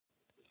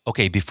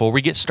Okay, before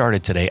we get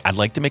started today, I'd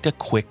like to make a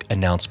quick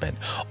announcement.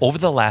 Over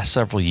the last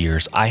several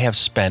years, I have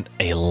spent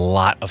a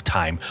lot of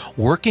time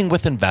working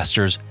with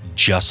investors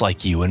just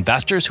like you,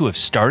 investors who have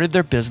started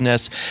their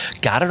business,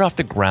 got it off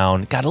the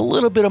ground, got a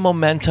little bit of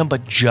momentum,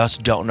 but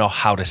just don't know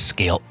how to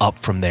scale up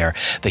from there.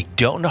 They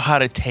don't know how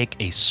to take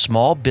a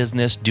small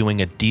business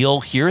doing a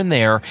deal here and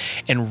there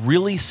and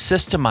really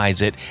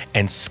systemize it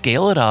and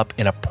scale it up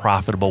in a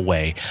profitable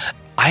way.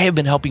 I have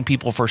been helping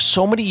people for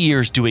so many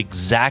years do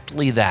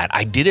exactly that.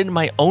 I did it in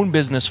my own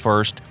business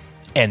first,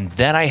 and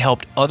then I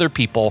helped other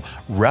people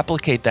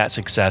replicate that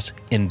success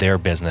in their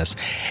business.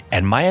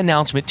 And my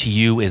announcement to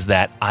you is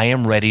that I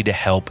am ready to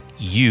help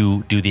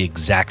you do the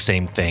exact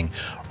same thing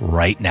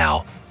right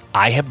now.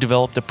 I have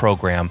developed a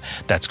program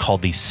that's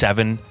called the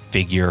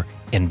 7-Figure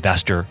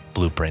Investor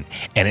Blueprint,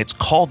 and it's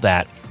called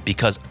that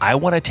because I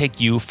want to take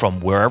you from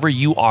wherever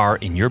you are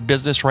in your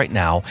business right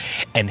now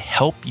and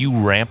help you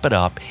ramp it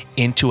up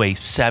into a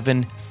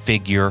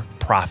 7-figure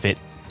profit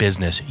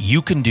business.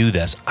 You can do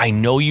this. I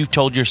know you've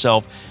told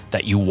yourself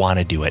that you want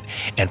to do it,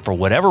 and for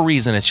whatever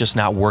reason, it's just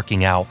not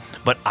working out.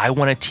 But I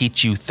want to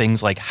teach you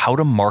things like how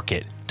to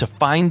market, to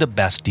find the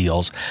best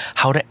deals,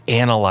 how to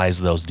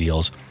analyze those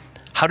deals,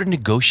 how to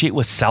negotiate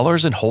with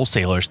sellers and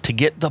wholesalers to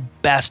get the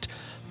best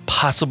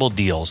possible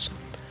deals,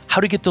 how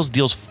to get those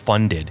deals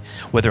funded,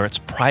 whether it's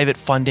private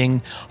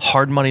funding,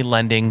 hard money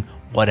lending,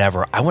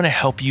 whatever. I want to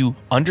help you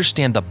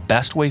understand the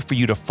best way for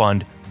you to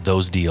fund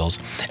those deals,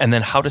 and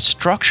then how to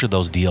structure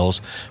those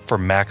deals for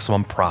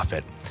maximum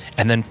profit.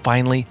 And then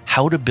finally,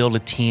 how to build a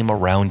team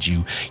around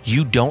you.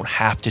 You don't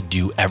have to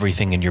do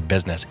everything in your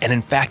business. And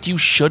in fact, you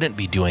shouldn't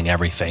be doing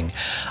everything.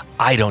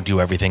 I don't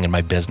do everything in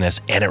my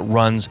business, and it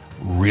runs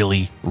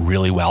really,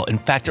 really well. In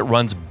fact, it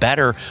runs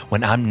better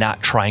when I'm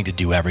not trying to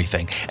do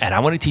everything. And I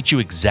want to teach you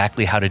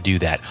exactly how to do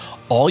that.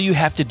 All you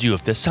have to do,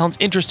 if this sounds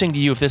interesting to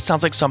you, if this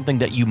sounds like something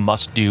that you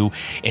must do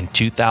in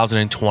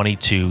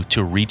 2022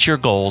 to reach your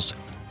goals,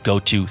 go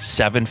to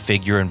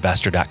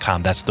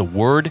 7figureinvestor.com. That's the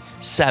word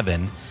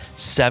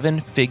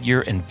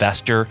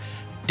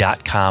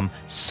 7figureinvestor.com.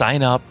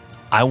 Sign up.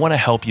 I want to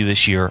help you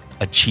this year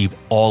achieve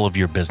all of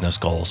your business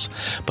goals,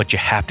 but you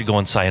have to go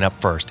and sign up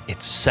first.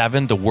 It's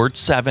the word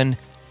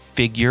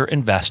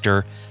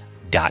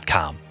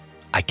 7figureinvestor.com.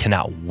 I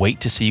cannot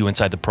wait to see you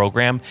inside the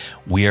program.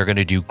 We are going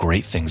to do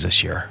great things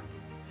this year.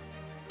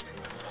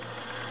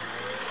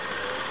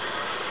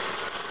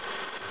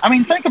 I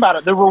mean, think about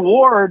it. The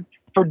reward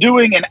for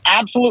doing an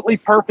absolutely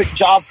perfect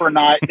job for a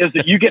night is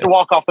that you get to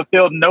walk off the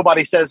field and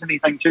nobody says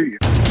anything to you.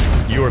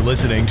 You're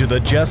listening to the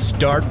Just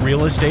Start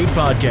Real Estate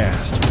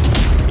Podcast.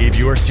 If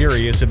you're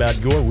serious about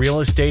your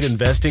real estate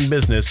investing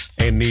business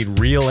and need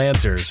real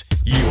answers,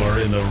 you are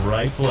in the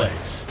right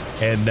place.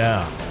 And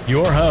now,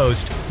 your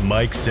host,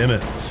 Mike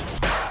Simmons.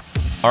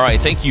 All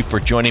right, thank you for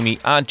joining me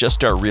on Just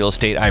Start Real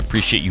Estate. I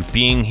appreciate you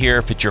being here.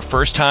 If it's your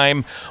first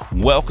time,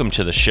 welcome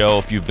to the show.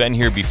 If you've been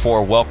here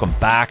before, welcome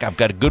back. I've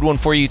got a good one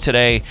for you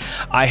today.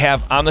 I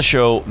have on the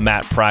show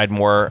Matt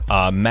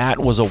Pridemore. Matt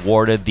was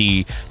awarded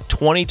the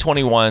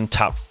 2021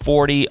 Top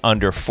 40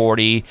 Under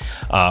 40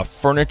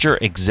 Furniture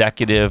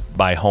Executive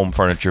by Home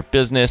Furniture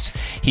Business.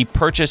 He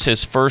purchased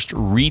his first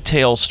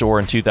retail store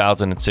in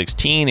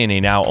 2016, and he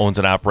now owns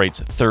and operates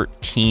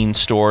 13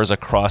 stores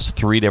across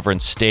 3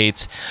 different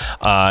states.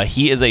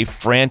 He is a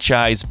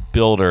franchise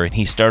builder, and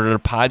he started a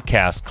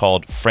podcast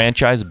called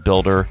Franchise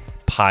Builder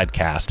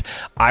Podcast.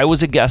 I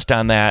was a guest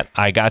on that.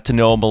 I got to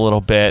know him a little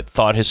bit,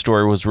 thought his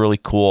story was really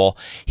cool.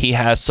 He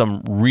has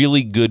some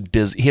really good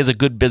he has a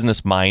good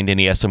business mind, and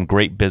he has some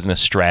great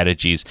business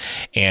strategies.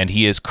 And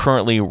he is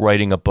currently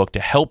writing a book to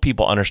help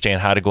people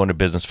understand how to go into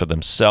business for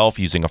themselves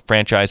using a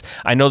franchise.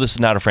 I know this is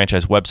not a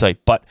franchise website,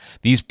 but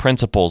these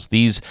principles,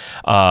 these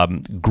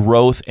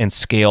growth and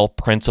scale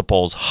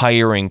principles,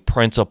 hiring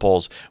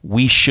principles,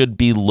 we should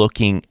be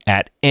looking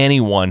at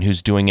anyone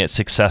who's doing it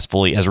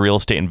successfully as real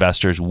estate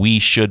investors. We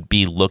should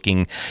be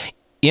looking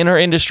in our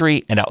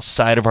industry and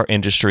outside of our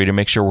industry to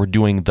make sure we're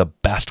doing the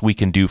best we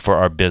can do for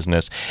our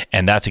business.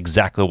 And that's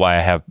exactly why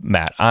I have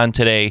Matt on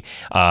today.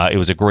 It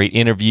was a great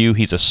interview.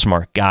 He's a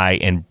smart guy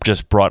and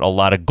just brought a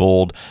lot of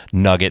gold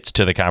nuggets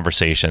to the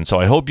conversation. So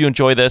I hope you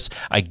enjoy this.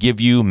 I give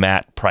you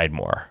Matt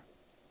Pridemore.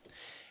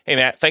 Hey,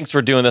 Matt, thanks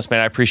for doing this, man.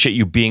 I appreciate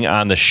you being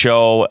on the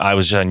show. I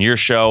was on your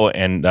show,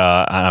 and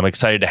I'm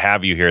excited to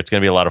have you here. It's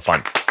going to be a lot of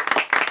fun.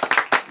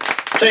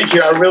 Thank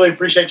you. I really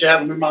appreciate you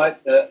having me, Mike.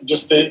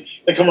 Just the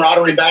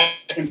camaraderie back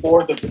and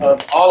forth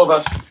of all of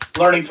us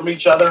learning from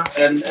each other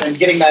and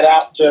getting that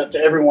out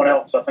to everyone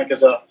else, I think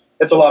it's a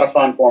lot of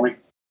fun for me.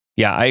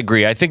 Yeah, I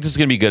agree. I think this is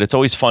going to be good. It's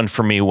always fun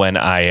for me when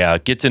I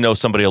get to know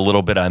somebody a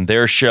little bit on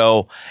their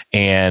show,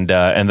 and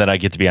then I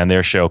get to be on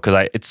their show,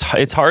 because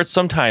it's hard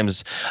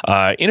sometimes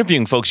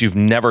interviewing folks you've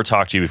never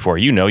talked to before.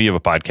 You know, you have a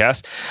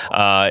podcast.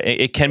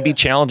 It can be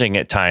challenging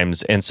at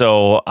times, and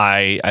so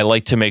I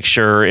like to make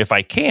sure, if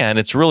I can,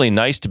 it's really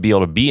nice to be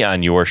able to be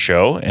on your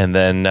show and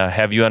then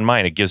have you on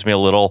mine. It gives me a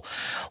little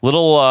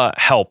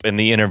help in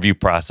the interview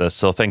process.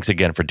 So thanks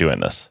again for doing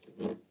this.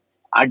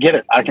 I get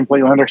it. I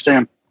completely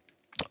understand.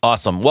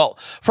 Awesome. Well,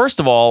 first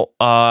of all,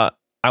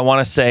 I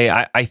want to say,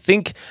 I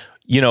think,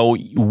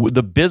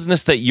 the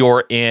business that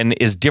you're in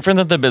is different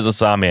than the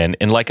business I'm in.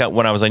 And like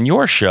when I was on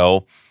your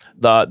show,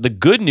 the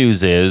good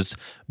news is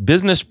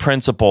business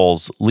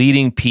principles,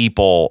 leading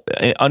people,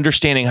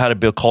 understanding how to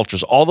build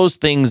cultures, all those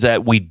things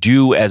that we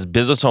do as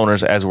business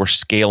owners as we're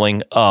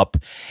scaling up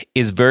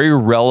is very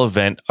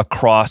relevant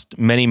across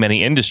many,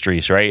 many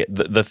industries, right?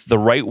 The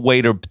right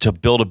way to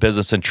build a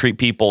business and treat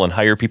people and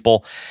hire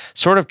people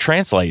sort of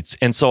translates.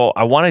 And so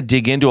I want to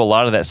dig into a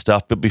lot of that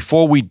stuff. But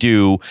before we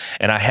do,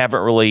 and I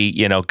haven't really,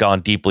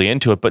 gone deeply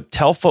into it, but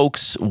tell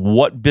folks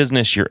what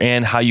business you're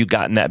in, how you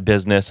got in that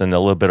business, and a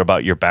little bit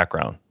about your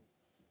background.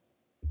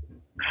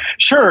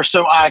 Sure.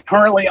 So I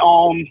currently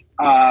own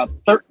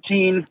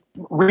 13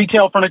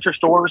 retail furniture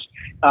stores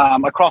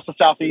across the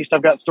Southeast.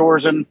 I've got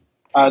stores in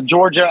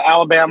Georgia,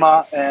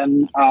 Alabama,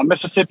 and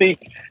Mississippi.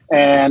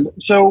 And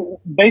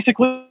so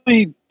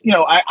basically,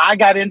 I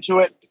got into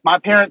it. My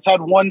parents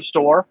had one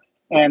store,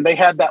 and they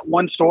had that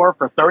one store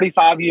for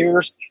 35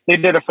 years. They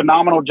did a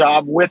phenomenal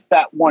job with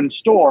that one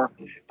store.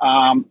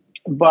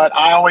 But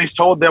I always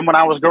told them when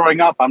I was growing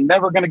up, I'm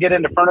never going to get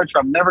into furniture.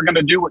 I'm never going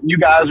to do what you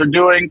guys are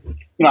doing.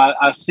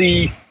 I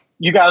see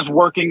you guys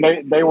working.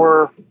 They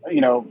were,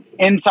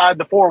 inside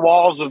the four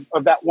walls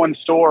of that one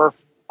store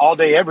all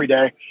day, every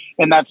day.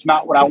 And that's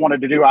not what I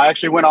wanted to do. I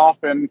actually went off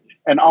and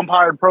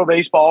umpired pro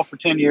baseball for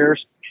 10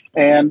 years.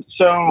 And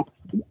so,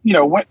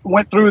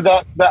 went through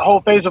that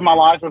whole phase of my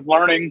life of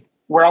learning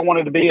where I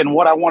wanted to be and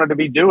what I wanted to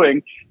be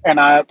doing. And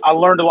I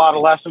learned a lot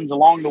of lessons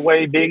along the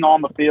way, being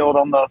on the field,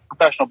 on the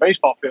professional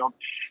baseball field.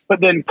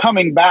 But then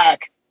coming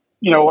back,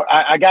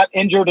 I got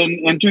injured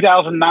in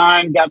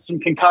 2009, got some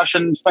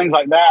concussions, things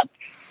like that.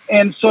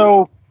 And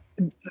so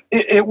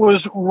it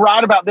was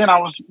right about then I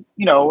was,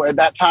 at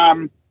that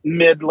time,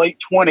 late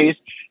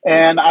 20s.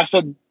 And I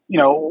said,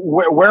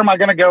 where am I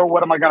going to go?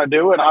 What am I going to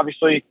do? And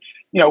obviously,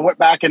 went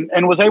back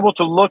and was able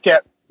to look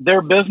at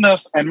their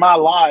business and my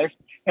life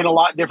in a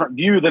lot different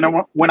view than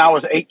when I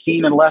was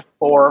 18 and left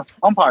for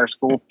umpire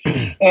school.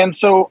 And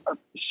so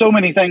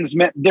many things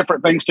meant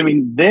different things to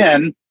me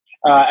then.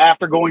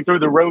 After going through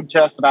the road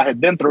test that I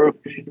had been through.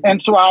 And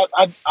so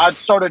I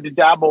started to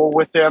dabble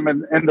with them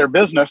in their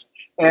business.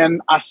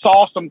 And I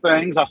saw some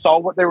things. I saw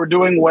what they were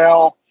doing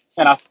well.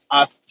 And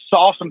I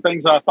saw some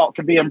things that I thought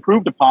could be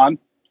improved upon.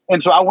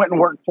 And so I went and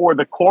worked for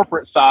the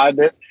corporate side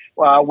that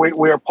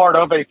we are part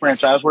of a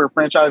franchise. We're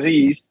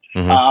franchisees.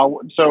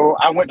 Mm-hmm. So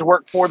I went to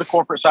work for the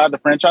corporate side, the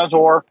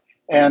franchisor.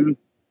 And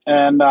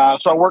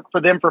so I worked for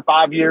them for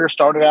 5 years,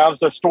 started out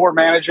as a store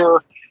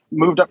manager,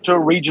 moved up to a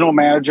regional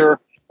manager,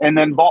 and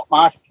then bought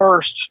my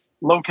first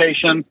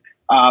location,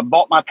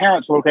 bought my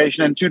parents'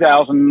 location in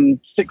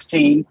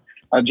 2016,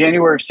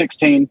 January of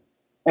 16.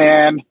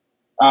 And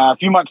a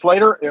few months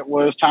later, it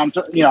was time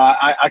to,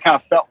 I kind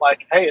of felt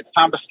like, hey, it's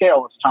time to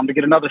scale. It's time to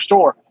get another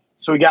store.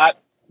 So we got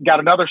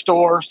another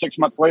store. 6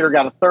 months later,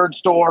 got a third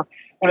store.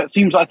 And it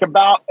seems like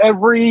about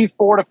every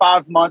 4 to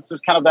 5 months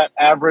is kind of that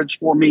average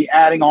for me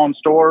adding on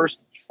stores.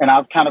 And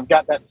I've kind of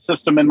got that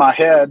system in my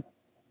head.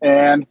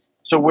 And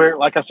so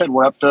like I said,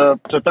 we're up to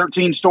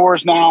 13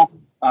 stores now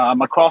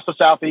across the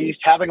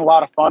Southeast, having a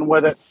lot of fun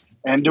with it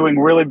and doing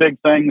really big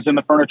things in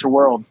the furniture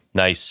world.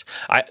 Nice.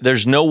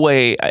 There's no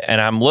way, and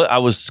I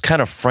was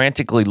kind of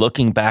frantically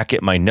looking back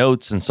at my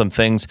notes and some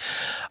things.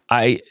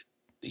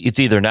 It's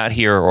either not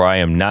here or I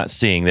am not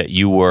seeing that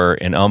you were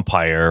an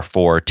umpire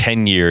for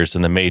 10 years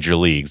in the major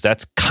leagues.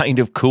 That's kind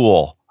of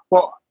cool.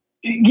 Well,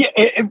 yeah,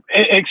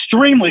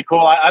 extremely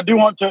cool. I do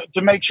want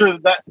to make sure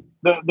that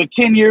the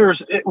 10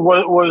 years it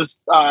was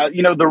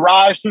the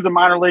rise through the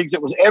minor leagues.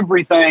 It was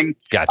everything.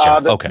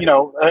 Gotcha. Okay.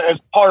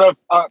 As part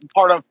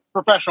of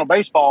professional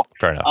baseball.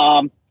 Fair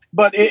enough.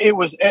 But it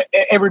was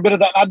every bit of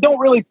that. I don't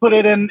really put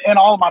it in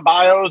all of my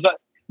bios.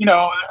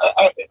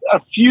 A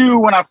few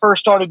when I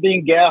first started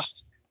being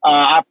guest,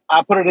 I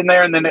put it in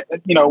there, and then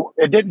it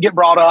didn't get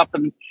brought up,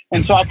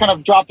 and so I kind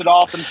of dropped it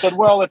off and said,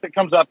 well, if it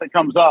comes up, it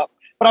comes up.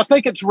 But I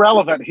think it's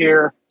relevant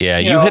here. Yeah,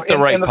 you hit the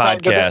right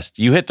podcast.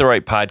 You hit the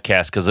right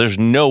podcast because there's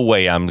no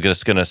way I'm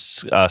just going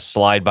to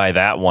slide by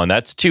that one.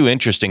 That's too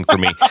interesting for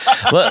me.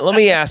 Let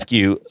me ask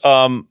you.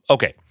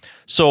 Okay,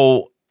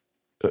 so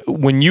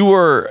when you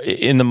were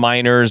in the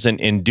minors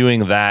and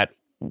doing that,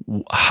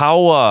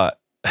 how?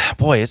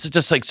 Boy, it's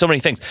just like so many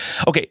things.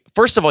 Okay,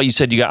 first of all, you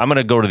said I'm going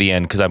to go to the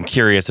end because I'm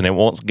curious and it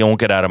won't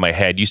get out of my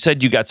head. You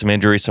said you got some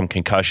injuries, some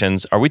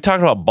concussions. Are we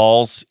talking about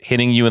balls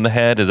hitting you in the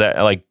head? Is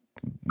that like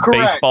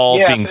correct?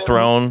 Baseballs being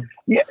thrown?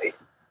 Yeah.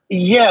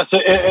 Yes,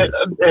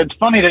 it's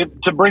funny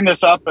to bring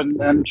this up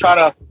and try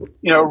to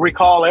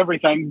recall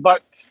everything.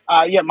 But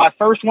my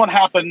first one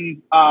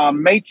happened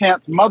May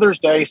 10th, Mother's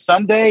Day,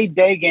 Sunday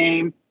day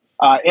game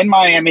in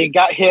Miami.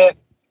 Got hit,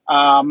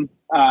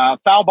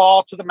 foul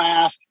ball to the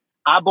mask.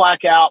 I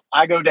black out,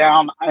 I go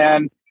down.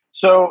 And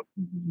so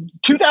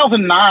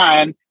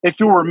 2009, if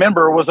you'll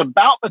remember, was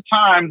about the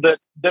time that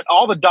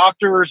all the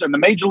doctors and the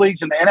major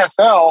leagues and the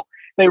NFL,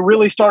 they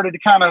really started to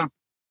kind of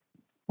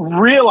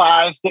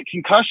realize that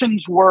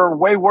concussions were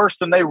way worse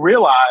than they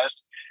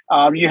realized.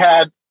 You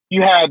had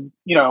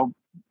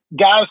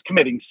guys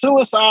committing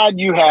suicide.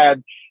 You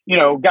had,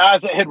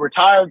 guys that had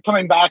retired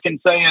coming back and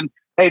saying,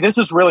 hey, this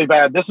is really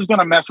bad. This is going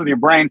to mess with your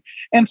brain.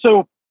 And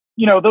so,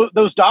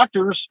 those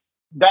doctors,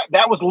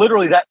 that was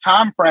literally that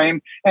time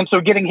frame. And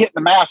so getting hit in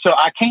the mask. So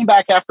I came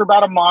back after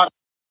about a month,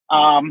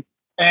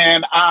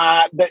 and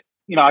I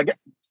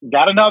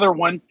got another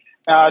one,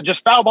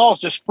 just foul balls,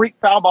 just freak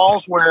foul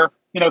balls where,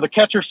 the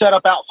catcher set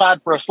up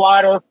outside for a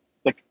slider.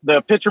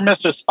 The pitcher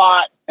missed his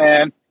spot,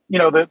 and,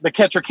 the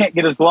catcher can't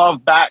get his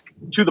glove back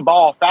to the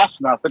ball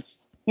fast enough. It's,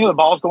 the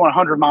ball's going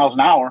 100 miles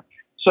an hour.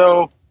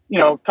 So,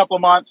 a couple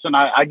of months, and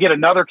I get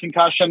another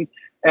concussion,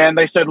 and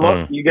they said,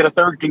 look, you get a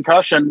third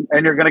concussion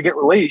and you're going to get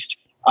released,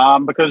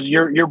 because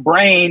your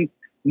brain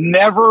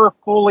never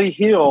fully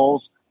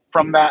heals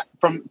from that,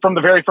 from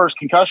the very first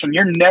concussion.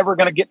 You're never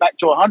going to get back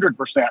to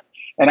 100%.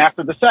 And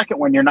after the second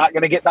one, you're not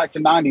going to get back to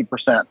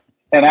 90%.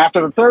 And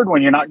after the third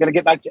one, you're not going to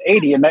get back to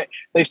 80. And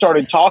they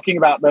started talking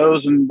about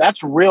those, and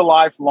that's real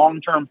life,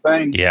 long-term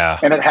things. Yeah.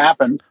 And it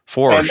happened.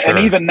 Sure. And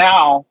even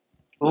now,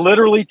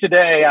 literally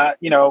today,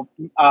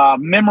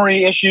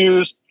 memory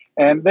issues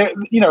and,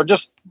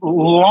 just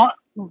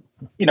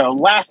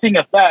lasting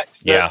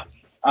effects. That,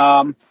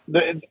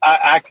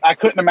 I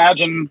couldn't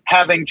imagine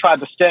having tried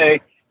to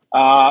stay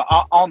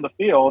on the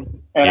field.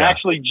 And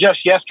actually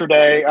just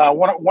yesterday,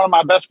 one of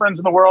my best friends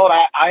in the world,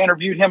 I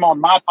interviewed him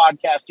on my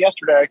podcast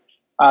yesterday,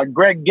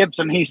 Greg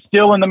Gibson. He's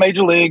still in the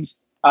major leagues,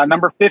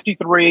 number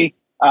 53.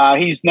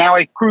 He's now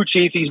a crew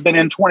chief. He's been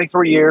in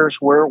 23 years.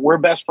 We're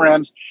best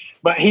friends,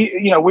 but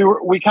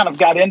we kind of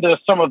got into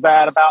some of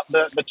that about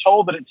the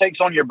toll that it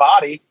takes on your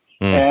body.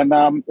 And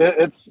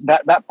it's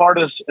that part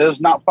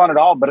is not fun at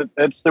all, but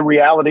it's the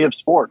reality of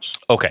sports.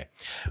 Okay.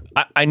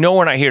 I know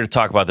we're not here to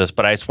talk about this,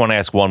 but I just want to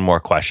ask one more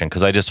question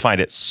because I just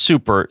find it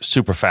super,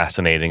 super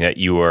fascinating that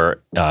you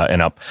were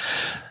up.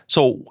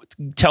 So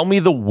tell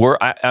me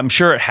I'm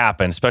sure it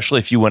happened, especially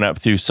if you went up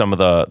through some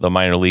of the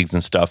minor leagues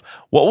and stuff.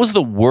 What was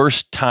the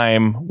worst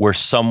time where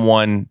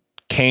someone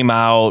came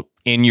out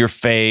in your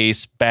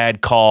face,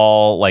 bad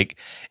call? Like,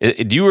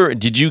 did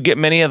you get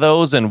many of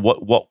those, and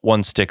what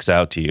one sticks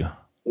out to you?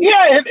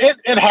 Yeah,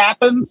 it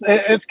happens.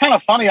 It's kind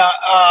of funny.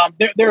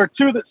 There are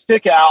two that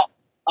stick out.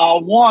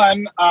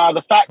 One,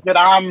 the fact that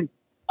I'm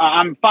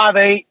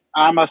 5'8",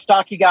 I'm a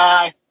stocky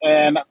guy,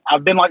 and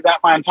I've been like that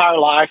my entire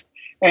life.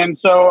 And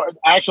so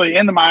actually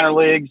in the minor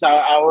leagues,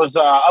 I was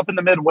up in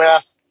the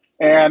Midwest,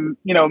 and,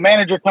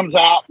 manager comes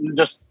out and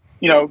just,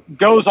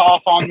 goes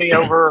off on me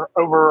over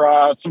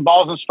some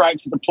balls and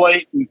strikes at the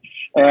plate.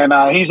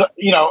 And he's,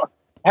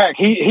 heck,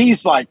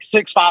 he's like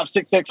 6'5",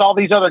 6'6". All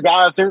these other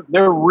guys,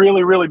 they're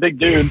really, really big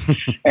dudes.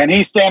 And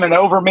he's standing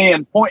over me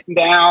and pointing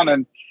down,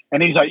 and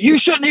he's like, you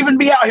shouldn't even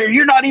be out here.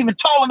 You're not even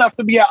tall enough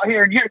to be out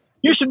here. And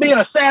you should be in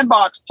a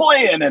sandbox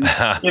playing. And,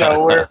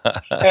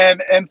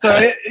 and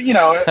so,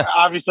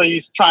 obviously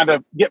he's trying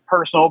to get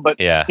personal, but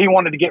he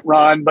wanted to get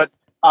run. But,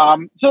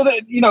 so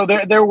that,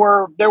 there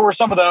were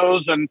some of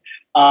those, and,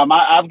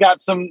 I've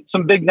got some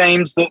big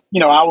names that,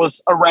 I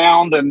was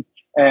around and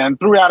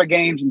threw out of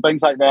games and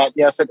things like that.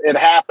 Yes, it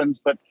happens.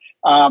 But,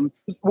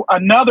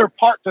 another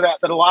part to that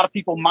a lot of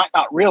people might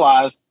not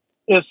realize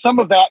is some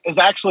of that is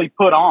actually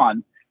put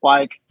on.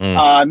 Like,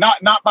 not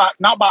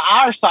by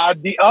our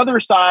side. The other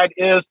side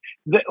is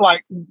that,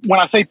 like, when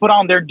I say put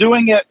on, they're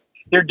doing it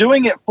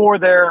for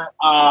their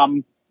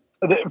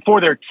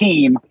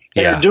team.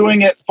 They're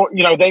doing it for,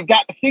 they've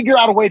got to figure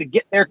out a way to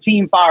get their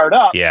team fired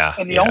up. Yeah.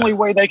 And the only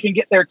way they can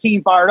get their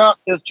team fired up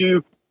is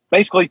to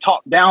basically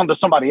talk down to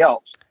somebody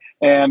else.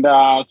 And,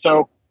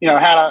 so,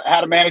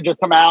 had a manager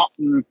come out,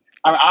 and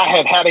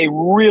I had a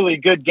really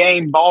good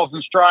game, balls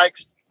and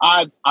strikes.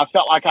 I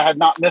felt like I had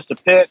not missed a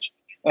pitch.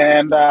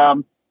 And,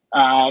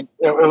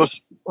 it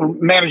was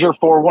manager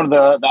for one of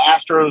the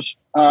Astros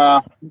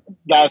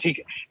guys.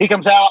 He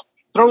comes out,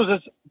 throws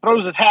his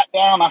hat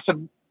down. I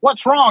said,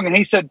 "What's wrong?" And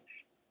he said,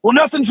 "Well,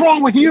 nothing's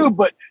wrong with you,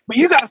 but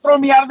you got to throw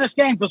me out of this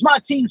game because my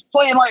team's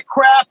playing like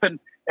crap, and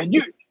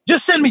you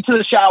just send me to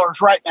the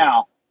showers right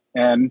now."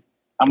 And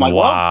I'm like,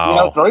 wow.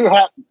 "Well, throw your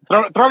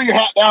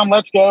hat down.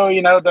 Let's go."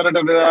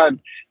 And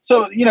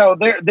so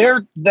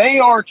they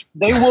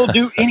will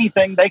do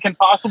anything they can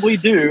possibly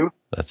do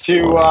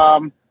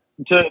to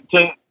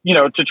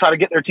try to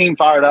get their team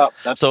fired up.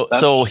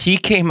 So he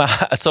came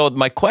out. So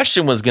my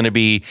question was going to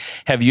be,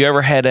 have you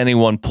ever had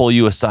anyone pull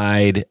you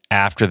aside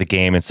after the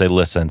game and say,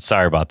 "Listen,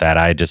 sorry about that.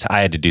 I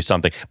had to do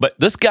something." But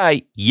this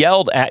guy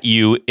yelled at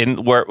you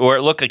where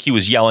it looked like he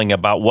was yelling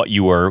about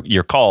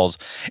your calls,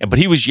 but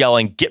he was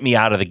yelling, "Get me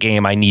out of the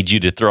game. I need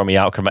you to throw me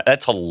out."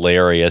 That's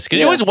hilarious. Cause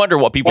you always wonder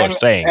what people are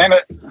saying.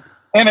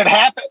 And it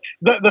happened.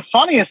 The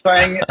funniest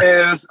thing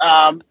is,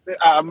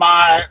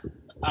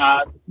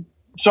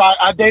 so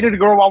I dated a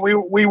girl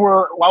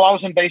while I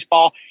was in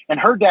baseball, and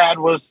her dad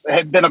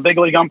had been a big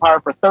league umpire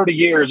for 30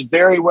 years,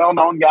 very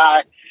well-known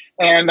guy.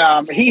 And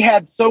he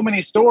had so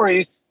many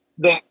stories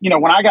that,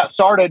 when I got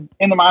started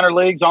in the minor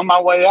leagues on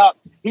my way up,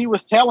 he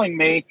was telling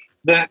me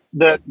that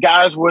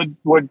guys would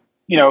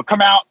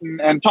come out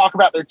and talk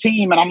about their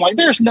team. And I'm like,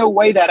 there's no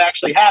way that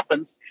actually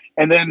happens.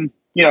 And then,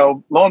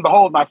 lo and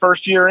behold, my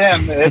first year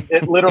in,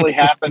 it literally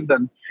happened.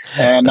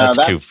 And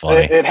That's too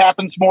funny. It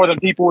happens more than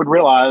people would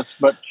realize.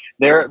 But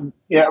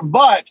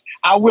but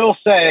I will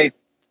say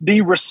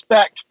the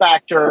respect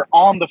factor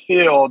on the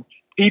field,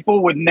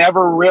 people would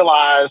never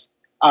realize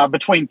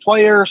between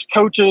players,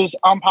 coaches,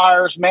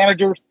 umpires,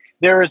 managers.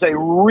 There is a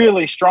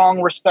really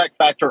strong respect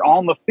factor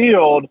on the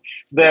field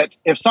that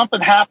if something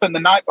happened the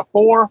night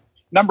before,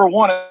 number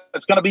one,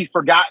 it's going to be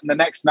forgotten the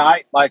next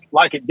night,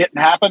 like it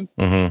didn't happen.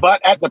 Mm-hmm.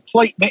 But at the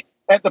plate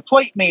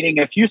meeting,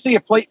 if you see a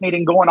plate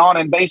meeting going on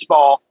in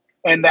baseball,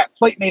 and that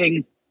plate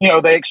meeting,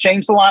 they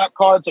exchange the lineup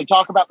cards, they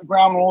talk about the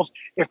ground rules.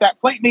 If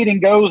that plate meeting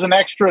goes an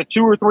extra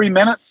 2 or 3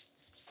 minutes,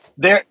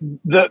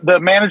 the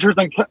managers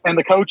and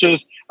the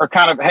coaches are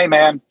kind of, hey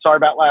man, sorry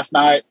about last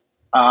night.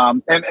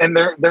 And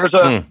there's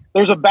a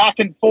back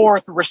and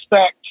forth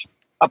respect,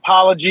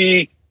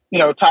 apology,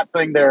 type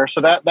thing there.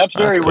 So that's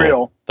very cool.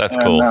 real. That's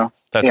cool.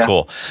 That's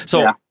cool.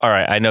 So, all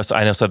right. I know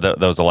said that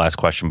was the last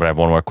question, but I have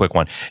one more quick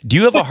one. Do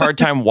you have a hard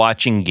time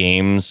watching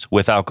games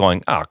without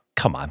going, oh,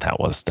 come on, that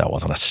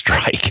wasn't a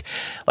strike?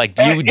 Like,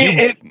 do you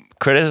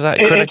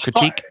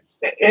critique?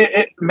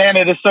 Man,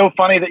 it is so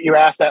funny that you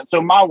asked that. So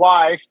my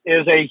wife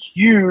is a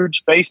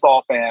huge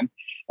baseball fan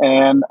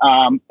and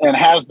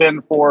has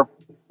been for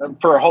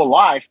her whole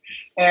life.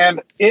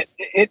 And it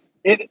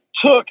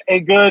took a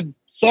good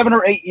 7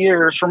 or 8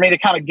 years for me to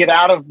kind of get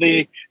out of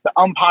the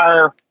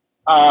umpire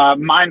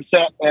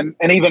mindset and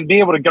even be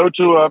able to go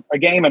to a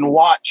game and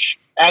watch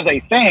as a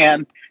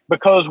fan,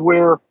 because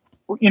we're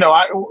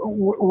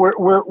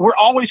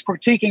always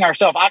critiquing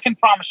ourselves. I can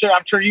promise you,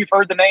 I'm sure you've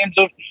heard the names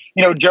of,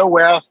 Joe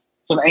West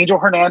and Angel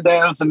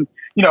Hernandez and,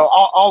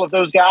 all of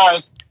those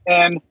guys.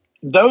 And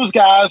those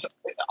guys,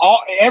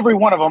 every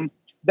one of them,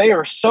 they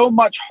are so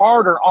much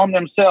harder on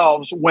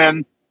themselves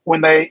when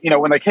they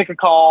kick a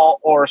call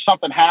or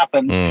something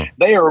happens.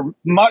 They are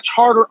much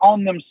harder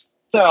on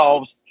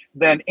themselves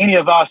than any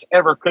of us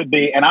ever could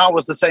be. And I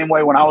was the same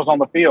way when I was on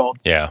the field.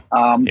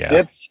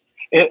 It's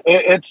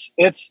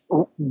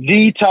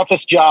the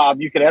toughest job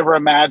you could ever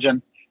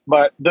imagine.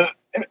 But the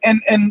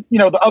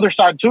other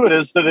side to it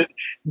is that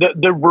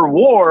the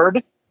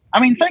reward, I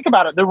mean, think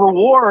about it. The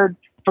reward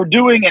for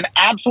doing an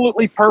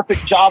absolutely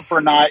perfect job for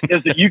a night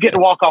is that you get to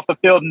walk off the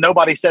field and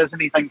nobody says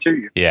anything to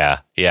you. Yeah.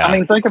 I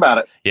mean, think about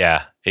it.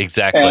 Yeah,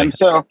 exactly. And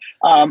so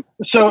I'm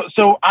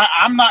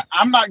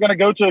not going to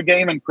go to a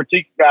game and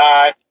critique a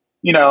guy,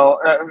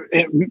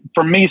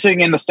 from me sitting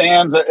in the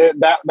stands.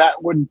 That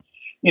would,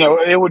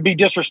 it would be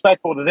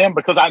disrespectful to them,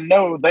 because I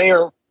know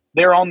they're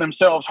on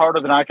themselves harder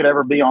than I could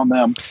ever be on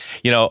them.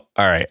 All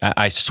right.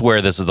 I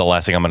swear this is the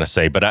last thing I'm going to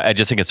say, but I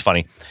just think it's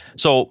funny.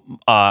 So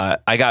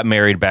I got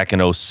married back in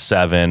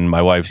 2007.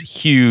 My wife's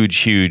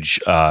huge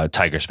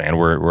Tigers fan.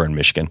 We're in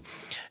Michigan.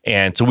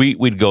 And so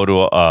we'd go to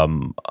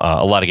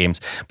a lot of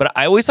games. But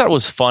I always thought it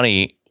was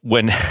funny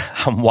when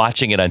I'm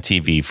watching it on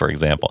TV, for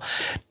example,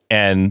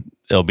 and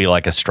it'll be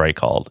like a strike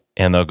called,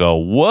 and they'll go,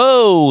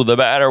 "Whoa, the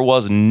batter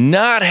was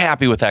not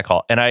happy with that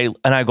call." And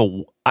I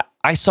go,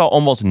 I saw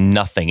almost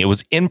nothing. It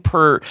was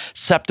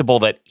imperceptible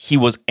that he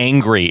was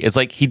angry. It's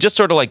like he just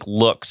sort of like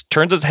looks,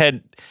 turns his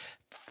head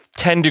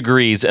 10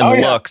 degrees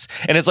and looks,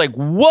 and it's like,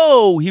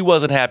 whoa, he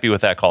wasn't happy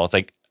with that call. It's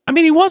like, I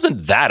mean, he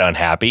wasn't that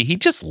unhappy. He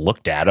just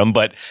looked at him,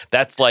 but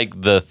that's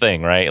like the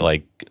thing, right?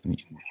 Like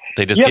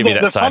they just give you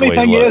that sideways look.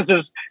 The funny thing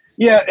is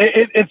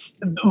it's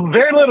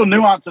very little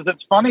nuances.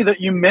 It's funny that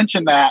you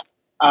mentioned that.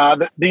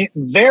 The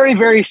very,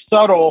 very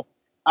subtle,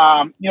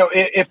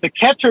 if the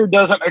catcher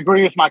doesn't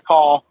agree with my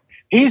call,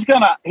 he's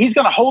gonna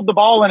hold the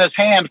ball in his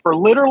hand for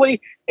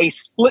literally a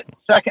split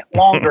second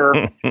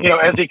longer,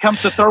 as he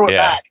comes to throw it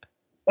back.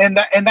 And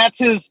that's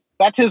his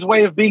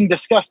way of being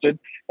disgusted.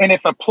 And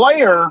if a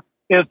player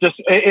is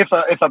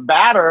if a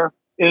batter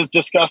is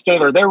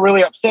disgusted or they're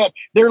really upset,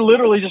 they're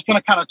literally just going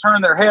to kind of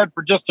turn their head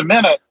for just a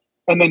minute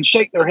and then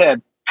shake their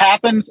head.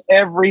 Happens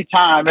every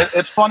time.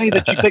 It's funny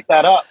that you pick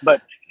that up,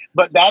 but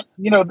that,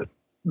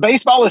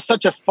 baseball is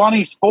such a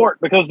funny sport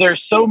because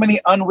there's so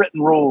many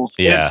unwritten rules.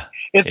 It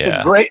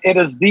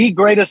is the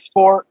greatest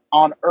sport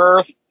on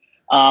earth.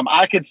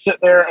 I could sit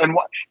there and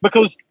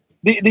because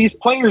these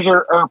players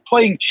are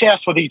playing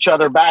chess with each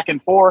other back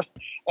and forth.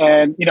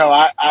 And,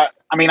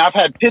 I mean, I've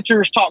had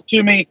pitchers talk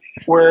to me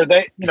where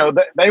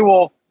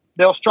they'll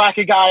strike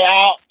a guy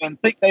out and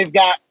think they've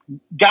got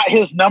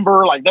his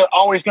number. Like they're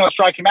always going to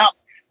strike him out.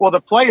 Well,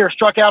 the player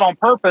struck out on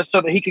purpose so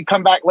that he could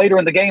come back later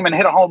in the game and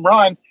hit a home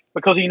run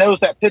because he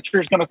knows that pitcher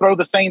is going to throw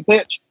the same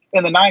pitch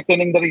in the ninth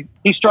inning that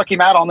he struck him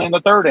out on in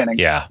the third inning.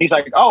 Yeah. He's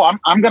like, oh,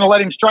 I'm going to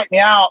let him strike me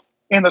out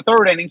in the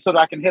third inning so that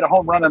I can hit a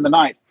home run in the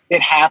ninth.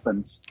 It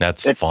happens.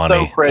 It's funny.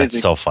 So crazy. That's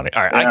so funny.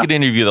 All right. I could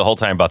interview the whole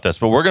time about this,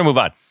 but we're going to move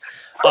on.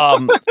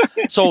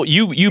 So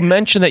you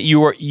mentioned that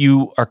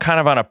you are kind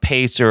of on a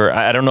pace, or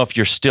I don't know if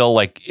you're still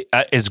like,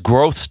 is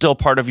growth still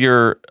part of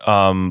your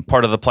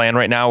part of the plan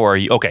right now, or are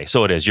you okay?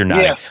 So it is. You're not.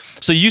 Yes.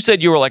 So you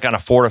said you were like on a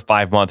 4 to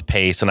 5 month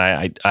pace, and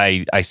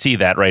I see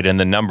that right in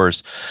the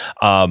numbers.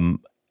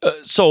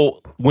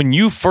 So when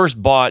you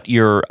first bought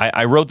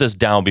I wrote this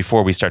down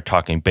before we start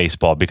talking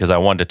baseball because I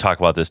wanted to talk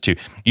about this too.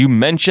 You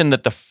mentioned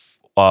that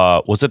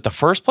was it the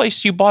first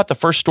place you bought? The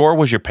first store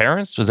was your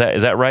parents? Is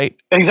that right?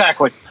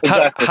 Exactly.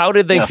 How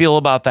did they Yes. feel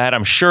about that?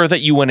 I'm sure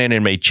that you went in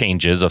and made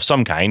changes of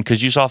some kind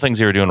because you saw things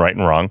they were doing right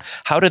and wrong.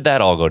 How did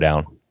that all go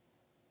down?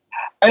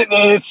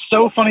 It's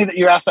so funny that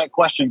you asked that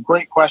question.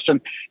 Great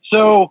question.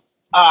 So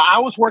I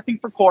was working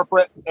for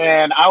corporate,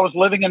 and I was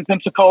living in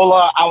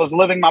Pensacola. I was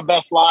living my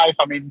best life.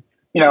 I mean,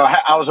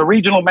 I was a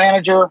regional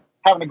manager,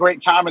 having a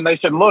great time. And they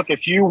said, look,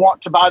 if you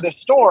want to buy this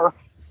store,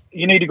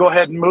 you need to go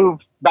ahead and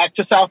move back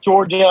to South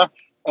Georgia,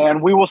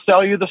 and we will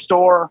sell you the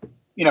store,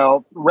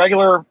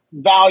 regular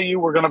value.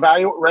 We're going to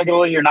value it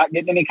regularly. You're not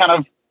getting any kind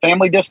of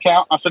family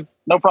discount. I said,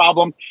 no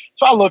problem.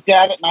 So I looked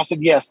at it and I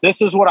said, yes,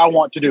 this is what I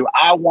want to do.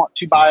 I want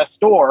to buy a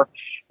store.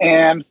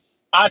 And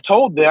I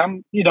told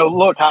them,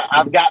 look,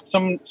 I've got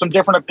some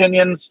different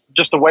opinions,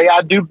 just the way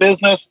I do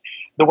business,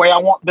 the way I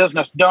want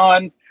business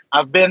done.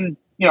 I've been,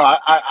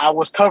 I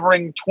was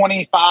covering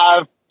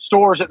 25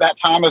 stores at that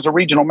time as a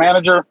regional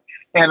manager.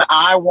 And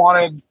I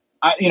wanted,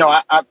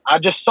 I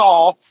just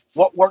saw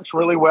what works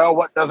really well,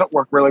 what doesn't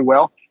work really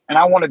well, and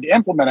I wanted to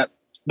implement it.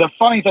 The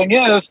funny thing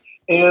is,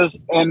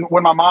 and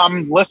when my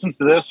mom listens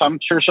to this, I'm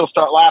sure she'll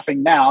start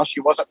laughing now.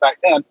 She wasn't back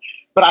then.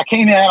 But I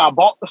came in, I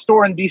bought the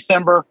store in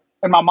December,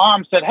 and my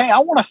mom said, hey, I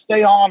want to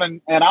stay on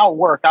and I'll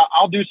work.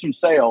 I'll do some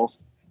sales.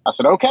 I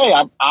said, okay,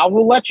 I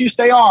will let you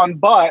stay on,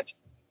 but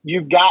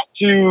you've got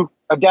to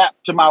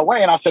adapt to my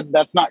way. And I said,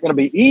 that's not going to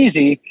be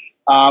easy.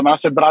 I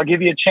said, but I'll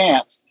give you a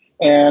chance.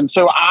 And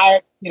so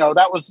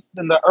that was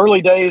in the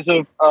early days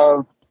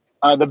of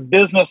the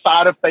business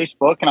side of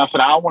Facebook. And I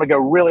said, I want to go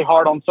really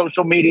hard on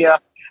social media.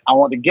 I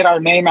want to get our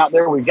name out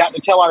there. We've got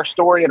to tell our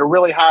story at a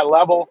really high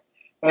level.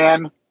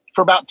 And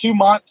for about 2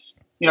 months,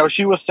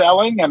 she was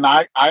selling, and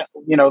I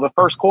the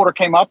first quarter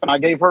came up and I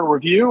gave her a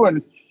review,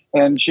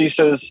 and she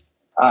says,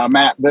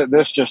 Matt,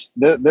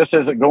 this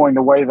isn't going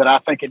the way that I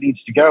think it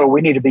needs to go.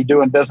 We need to be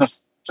doing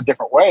business a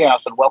different way. And I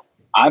said, well,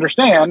 I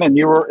understand. And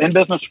you were in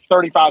business for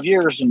 35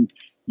 years and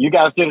you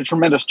guys did a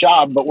tremendous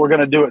job, but we're going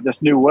to do it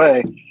this new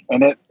way.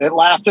 And it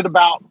lasted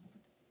about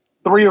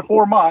 3 or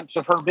 4 months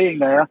of her being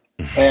there.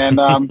 And,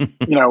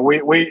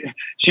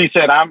 she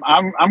said, I'm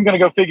going to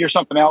go figure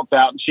something else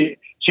out. And she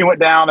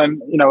went down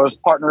and, is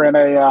partner in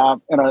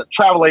a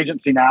travel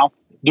agency now,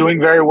 doing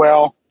very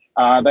well.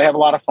 They have a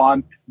lot of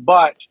fun,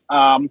 but,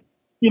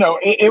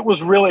 it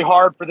was really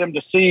hard for them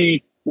to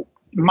see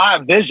my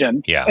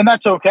vision. Yeah. And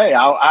that's okay.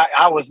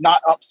 I was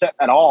not upset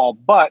at all,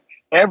 but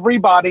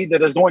everybody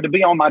that is going to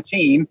be on my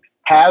team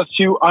has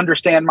to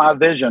understand my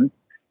vision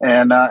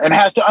and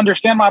has to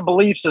understand my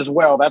beliefs as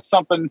well. That's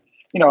something,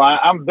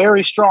 I'm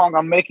very strong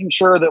on making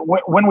sure that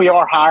when we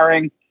are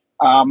hiring,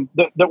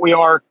 that we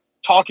are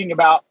talking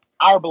about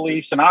our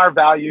beliefs and our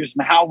values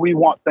and how we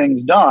want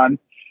things done.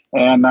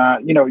 And,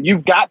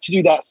 you've got to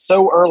do that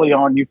so early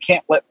on. You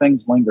can't let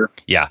things linger.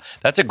 Yeah,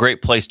 that's a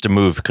great place to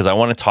move because I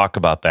want to talk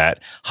about that.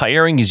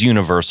 Hiring is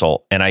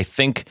universal. And I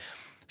think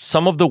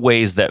some of the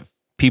ways that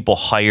people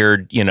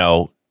hired,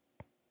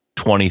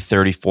 20,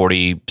 30,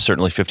 40,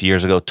 certainly 50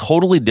 years ago,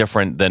 totally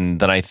different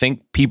than I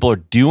think people are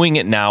doing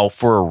it now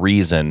for a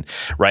reason,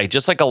 right?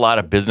 Just like a lot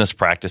of business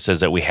practices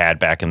that we had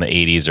back in the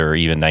 80s or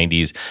even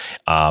 90s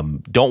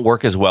don't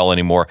work as well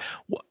anymore.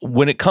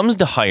 When it comes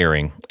to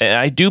hiring, and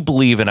I do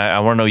believe, and I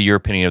want to know your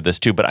opinion of this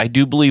too, but I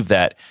do believe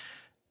that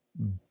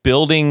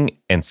building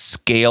and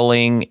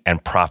scaling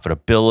and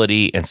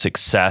profitability and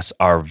success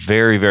are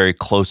very, very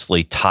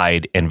closely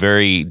tied and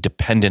very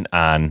dependent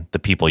on the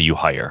people you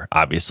hire.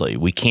 Obviously,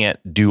 we can't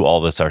do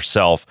all this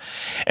ourselves.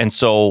 And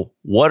so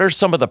what are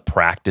some of the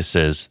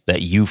practices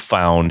that you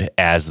found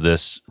as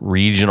this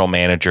regional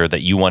manager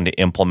that you wanted to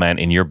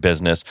implement in your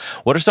business?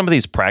 What are some of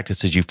these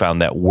practices you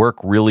found that work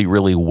really,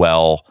 really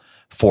well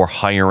for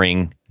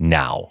hiring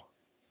now?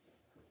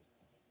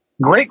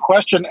 Great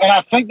question. And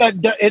I think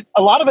that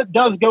a lot of it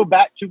does go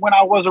back to when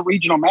I was a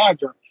regional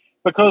manager,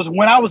 because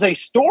when I was a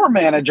store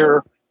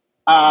manager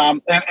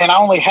and I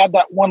only had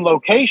that one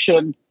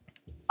location,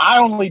 I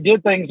only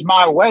did things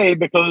my way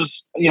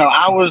because,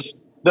 I was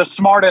the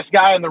smartest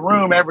guy in the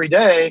room every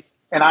day.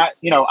 And I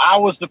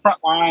was the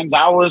front lines.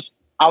 I was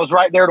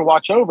right there to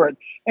watch over it.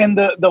 And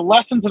the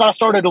lessons that I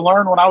started to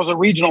learn when I was a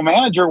regional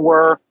manager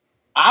were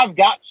I've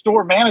got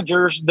store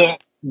managers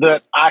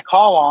that I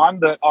call on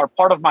that are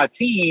part of my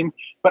team,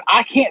 but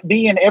I can't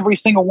be in every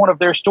single one of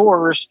their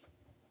stores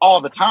all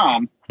the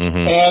time.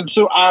 Mm-hmm. And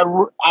so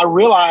I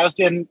realized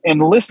in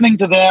listening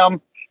to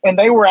them, and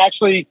they were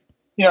actually,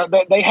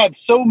 they had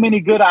so many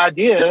good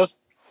ideas,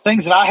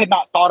 things that I had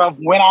not thought of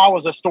when I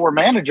was a store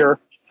manager,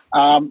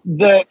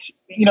 that,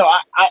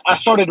 I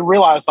started to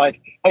realize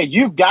like, hey,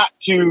 you've got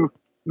to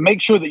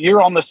make sure that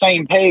you're on the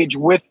same page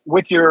with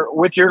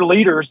your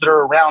leaders that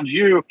are around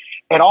you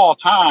at all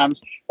times.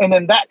 And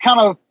then that kind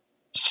of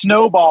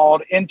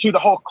snowballed into the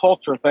whole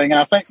culture thing. And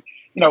I think,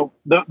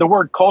 the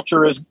word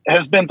culture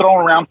has been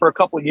thrown around for a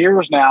couple of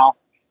years now,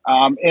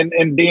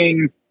 in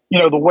being,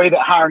 the way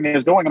that hiring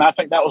is going. And I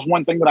think that was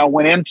one thing that I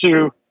went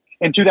into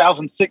in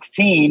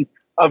 2016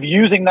 of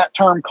using that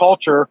term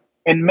culture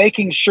and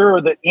making sure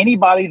that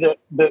anybody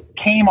that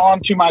came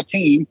onto my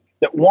team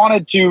that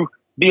wanted to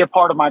be a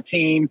part of my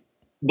team,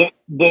 that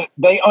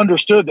they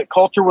understood that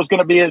culture was going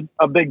to be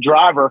a big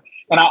driver.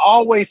 And I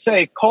always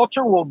say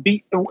culture will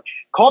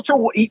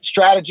eat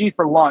strategy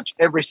for lunch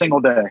every single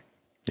day.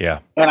 Yeah.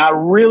 And I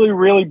really,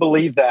 really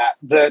believe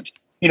that,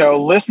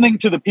 listening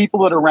to the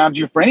people that are around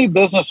you, for any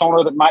business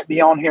owner that might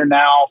be on here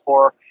now,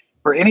 for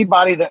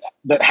anybody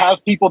that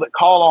has people that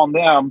call on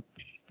them,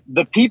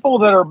 the people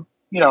that are,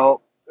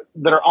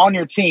 that are on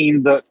your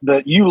team,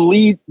 that you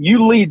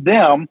lead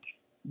them,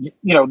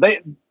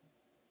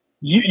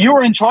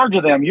 you're in charge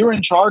of them. You're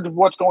in charge of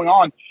what's going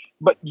on,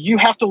 but you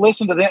have to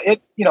listen to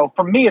them.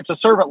 For me, it's a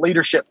servant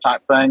leadership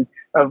type thing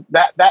of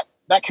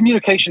that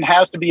communication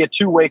has to be a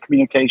two-way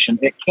communication.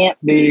 It can't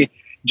be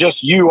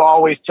just you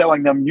always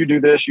telling them, you do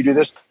this, you do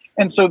this.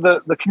 And so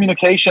the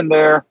communication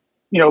there,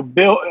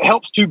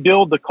 helps to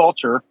build the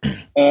culture.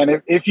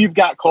 And if you've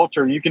got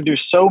culture, you can do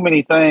so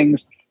many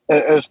things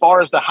as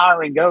far as the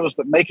hiring goes,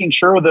 but making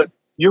sure that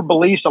your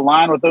beliefs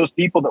align with those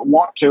people that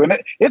want to. And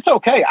it's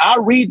okay. I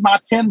read my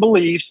 10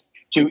 beliefs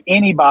to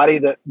anybody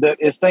that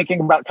is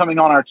thinking about coming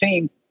on our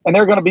team. And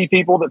there are going to be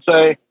people that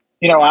say,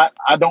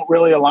 I don't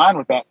really align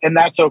with that. And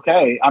that's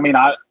okay. I mean,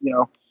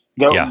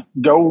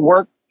 go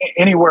work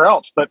anywhere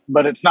else, but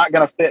it's not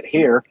going to fit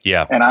here.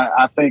 Yeah. And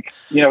I think,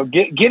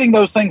 getting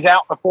those things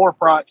out in the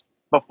forefront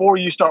before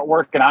you start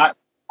working, I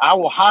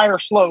will hire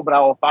slow, but I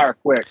will fire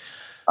quick.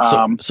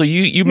 So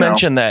you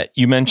mentioned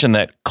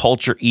that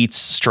culture eats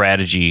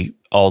strategy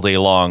all day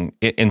long.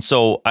 And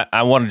so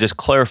I want to just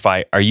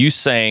clarify, are you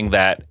saying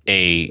that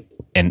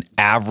an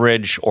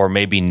average or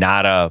maybe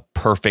not a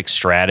perfect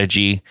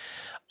strategy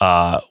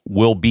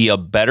will be a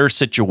better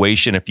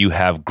situation if you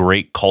have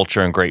great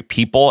culture and great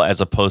people,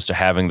 as opposed to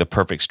having the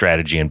perfect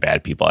strategy and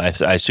bad people? I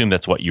assume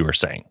that's what you were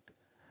saying.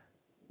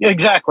 Yeah,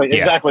 exactly.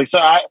 So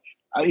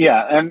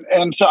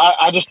and so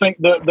I just think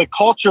the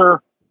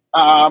culture,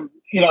 the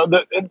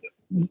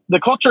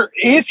culture,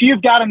 if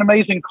you've got an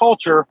amazing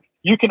culture,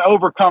 you can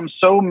overcome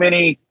so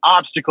many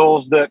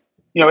obstacles that,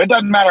 it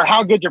doesn't matter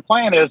how good your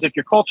plan is. If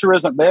your culture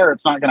isn't there,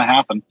 it's not going to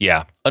happen.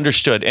 Yeah,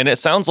 understood. And it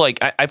sounds like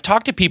I've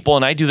talked to people,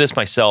 and I do this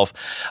myself.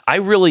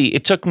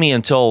 It took me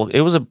until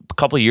it was a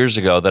couple of years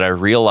ago that I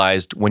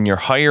realized when you're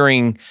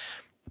hiring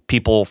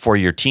people for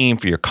your team,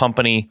 for your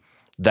company,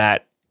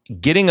 that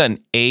getting an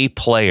A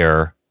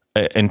player,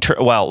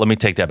 let me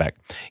take that back.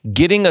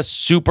 Getting a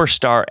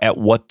superstar at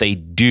what they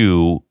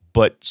do,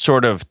 but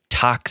sort of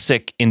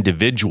toxic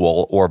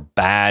individual or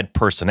bad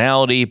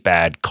personality,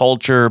 bad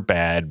culture,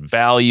 bad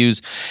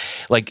values.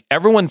 Like,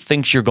 everyone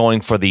thinks you're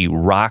going for the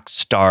rock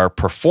star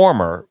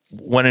performer,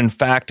 when in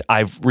fact,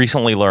 I've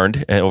recently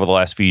learned over the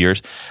last few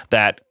years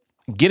that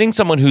getting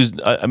someone who's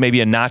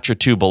maybe a notch or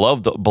two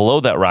below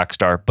that rock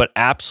star, but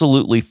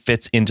absolutely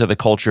fits into the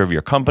culture of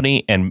your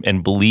company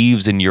and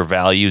believes in your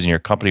values and your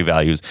company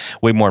values,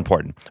 way more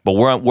important. But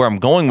where I'm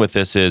going with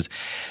this is,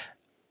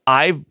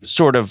 I've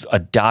sort of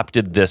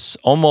adopted this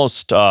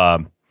almost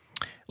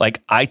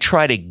like I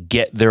try to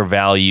get their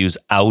values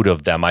out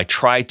of them. I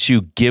try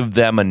to give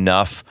them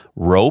enough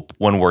rope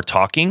when we're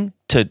talking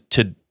to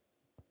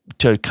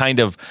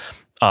kind of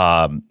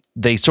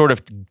they sort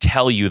of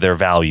tell you their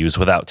values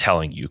without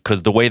telling you,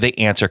 because the way they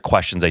answer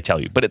questions, they tell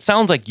you. But it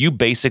sounds like you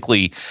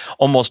basically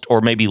almost,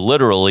 or maybe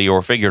literally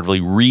or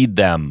figuratively, read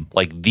them.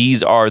 Like,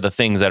 these are the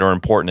things that are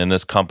important in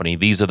this company.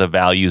 These are the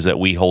values that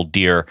we hold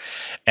dear,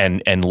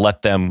 and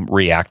let them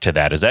react to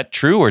that. Is that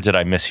true, or did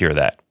I mishear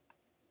that?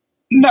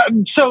 No.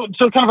 So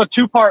kind of a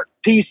two-part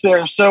piece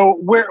there. So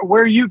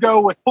where you go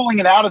with pulling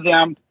it out of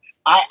them,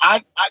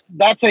 I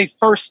that's a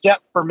first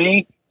step for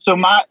me. So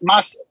my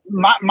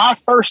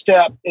first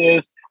step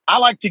is, I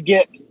like to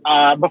get,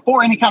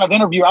 before any kind of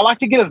interview, I like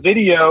to get a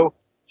video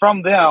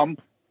from them,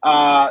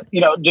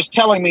 just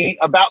telling me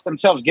about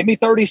themselves. Give me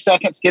 30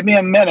 seconds, give me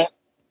a minute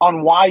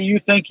on why you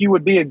think you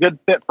would be a good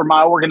fit for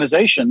my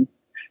organization.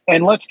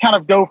 And let's kind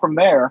of go from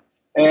there.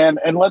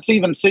 And let's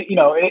even see,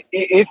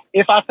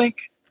 if I think,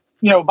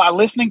 by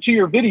listening to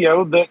your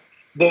video that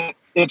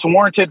it's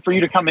warranted for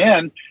you to come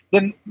in,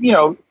 then,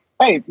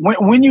 hey,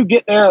 when you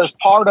get there as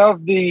part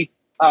of the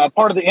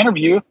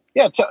interview,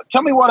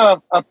 tell me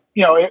what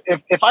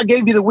if I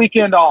gave you the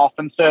weekend off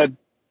and said,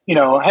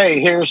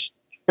 hey, here's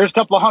a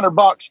couple of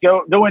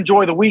 $100, go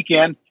enjoy the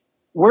weekend.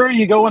 Where are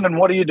you going and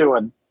what are you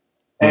doing?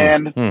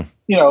 And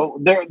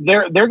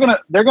they're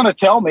gonna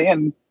tell me,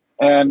 and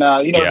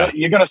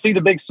you're gonna see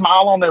the big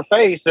smile on their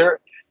face. They're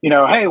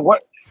hey,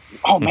 what?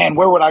 Oh man,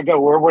 where would I go?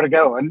 Where would I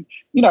go? And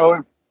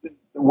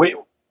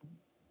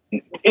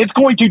it's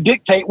going to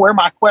dictate where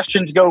my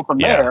questions go from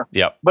there.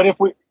 Yep. But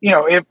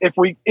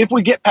if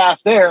we get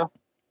past there,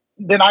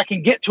 then I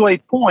can get to a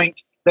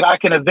point that I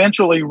can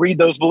eventually read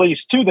those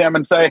beliefs to them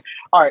and say,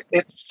 all right,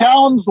 it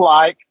sounds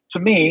like to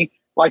me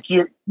like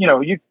you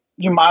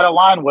might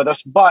align with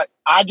us, but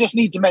I just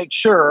need to make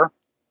sure,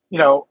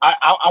 I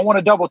want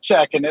to double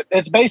check. And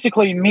it's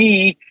basically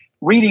me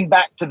reading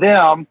back to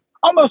them,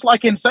 almost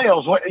like in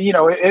sales.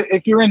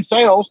 If you're in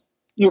sales,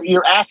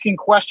 you're asking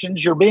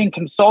questions, you're being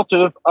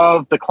consultative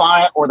of the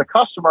client or the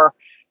customer.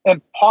 And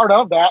part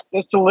of that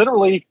is to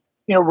literally,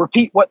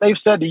 repeat what they've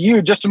said to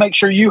you just to make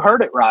sure you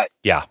heard it right.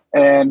 Yeah.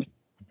 And,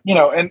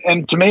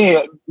 and to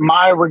me,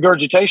 my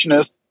regurgitation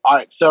is, all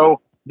right,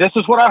 so this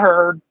is what I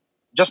heard,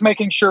 just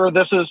making sure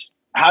this is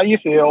how you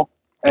feel.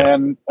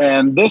 And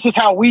this is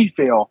how we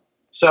feel.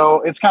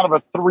 So it's kind of a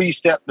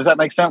 3-step. Does that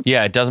make sense?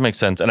 Yeah, it does make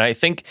sense. And I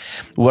think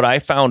what I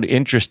found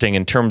interesting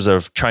in terms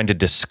of trying to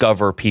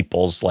discover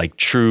people's like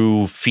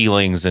true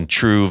feelings and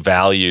true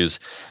values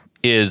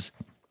is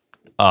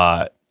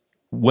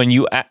when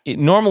you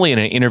normally in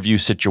an interview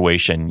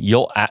situation,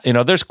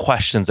 there's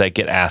questions that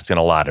get asked in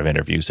a lot of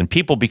interviews, and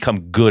people become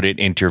good at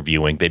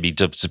interviewing. They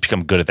just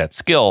become good at that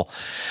skill.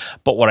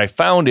 But what I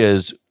found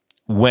is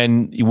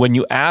when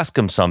you ask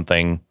them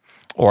something,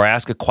 or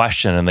ask a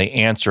question and they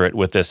answer it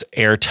with this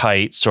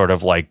airtight sort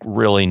of like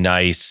really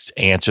nice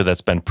answer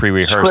that's been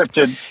pre-rehearsed.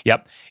 Scripted.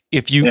 Yep.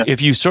 If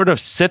you sort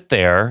of sit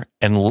there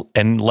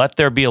and let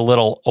there be a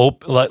little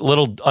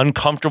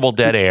uncomfortable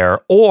dead air,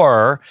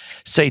 or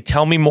say,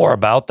 tell me more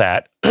about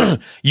that,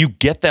 you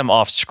get them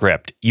off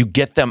script. You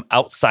get them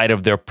outside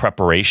of their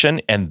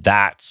preparation, and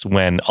that's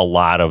when a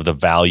lot of the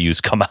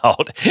values come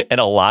out and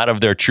a lot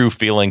of their true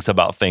feelings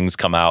about things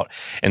come out.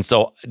 And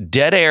so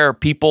dead air,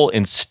 people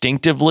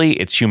instinctively,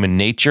 it's human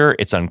nature,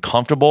 it's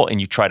uncomfortable, and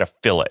you try to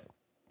fill it.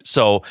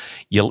 So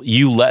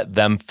you let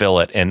them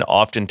fill it, and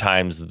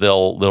oftentimes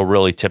they'll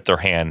really tip their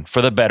hand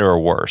for the better or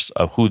worse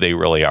of who they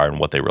really are and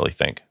what they really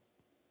think.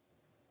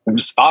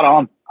 Spot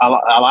on.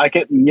 I like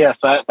it, and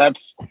yes,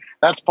 that's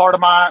part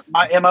of my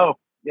MO.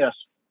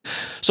 Yes.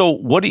 So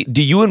what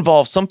do you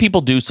involve? Some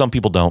people do, some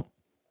people don't.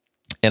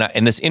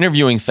 And this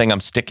interviewing thing, I'm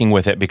sticking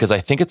with it because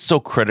I think it's so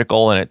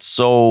critical and it's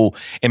so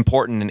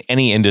important in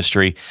any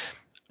industry.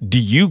 Do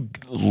you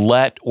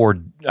let or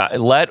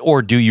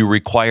do you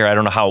require, I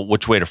don't know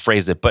which way to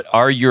phrase it, but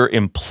are your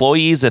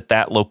employees at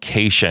that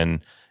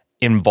location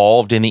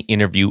involved in the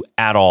interview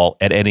at all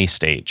at any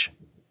stage?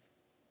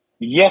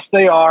 Yes,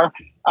 they are.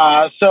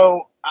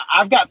 So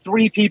I've got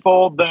 3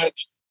 people that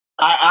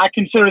I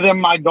consider them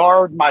my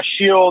guard, my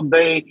shield.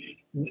 They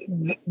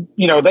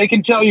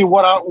can tell you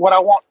what I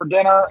want for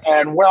dinner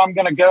and where I'm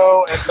going to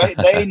go. And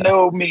they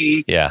know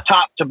me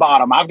top to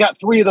bottom. I've got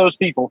 3 of those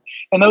people,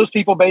 and those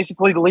people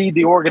basically lead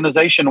the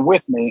organization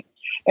with me.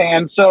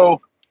 And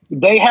so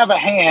they have a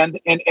hand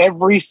in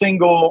every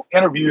single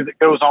interview that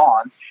goes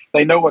on.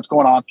 They know what's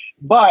going on.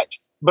 But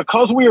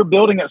because we are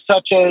building at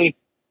such a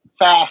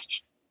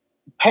fast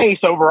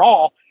pace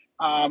overall,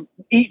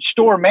 each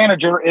store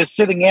manager is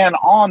sitting in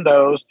on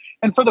those.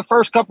 And for the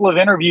first couple of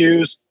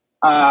interviews,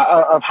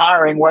 of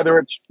hiring, whether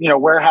it's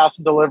warehouse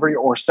and delivery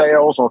or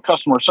sales or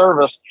customer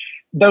service,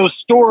 those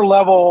store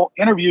level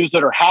interviews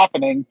that are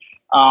happening,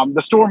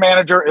 the store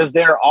manager is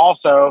there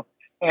also,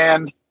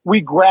 and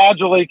we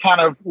gradually kind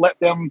of let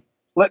them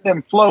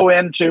flow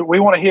into. We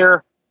want to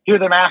hear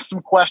them ask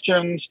some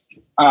questions,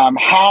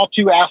 how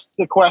to ask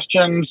the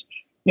questions,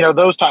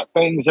 those type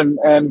things,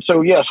 and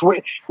so yes,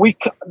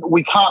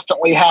 we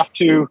constantly have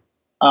to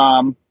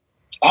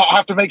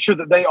make sure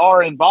that they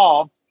are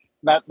involved.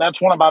 That's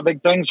one of my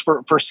big things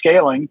for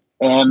scaling,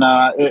 and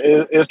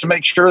is to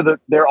make sure that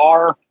there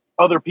are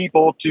other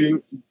people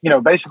to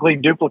basically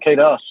duplicate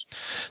us.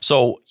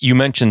 So you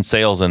mentioned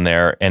sales in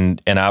there,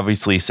 and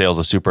obviously sales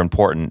is super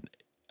important.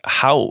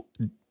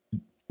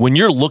 When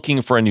you're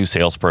looking for a new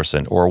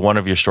salesperson, or one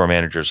of your store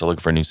managers are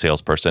looking for a new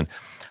salesperson,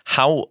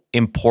 how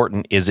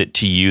important is it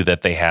to you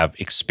that they have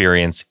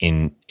experience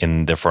in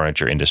the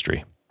furniture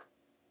industry?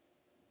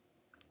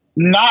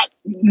 I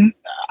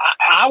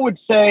would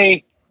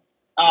say,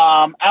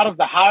 out of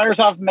the hires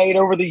I've made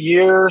over the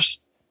years,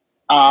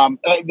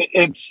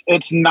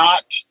 it's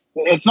not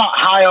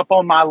high up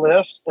on my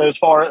list as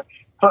far.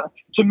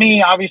 To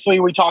me, obviously,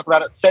 we talk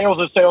about it.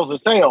 Sales is sales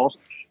is sales,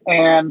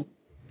 and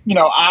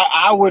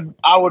I would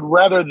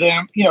rather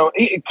them.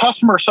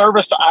 Customer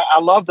service. I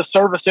love the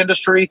service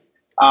industry.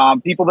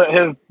 People that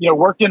have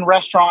worked in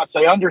restaurants,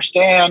 they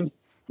understand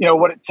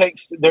what it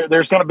takes.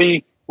 There's going to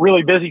be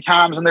really busy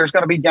times, and there's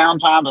going to be down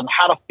times, and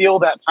how to fill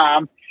that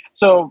time.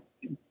 So.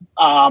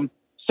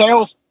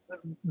 Sales,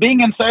 being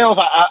in sales,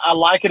 I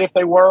like it if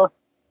they were,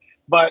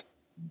 but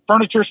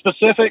furniture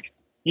specific,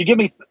 you give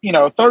me,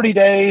 30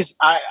 days,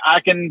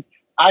 I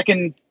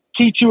can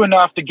teach you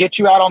enough to get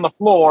you out on the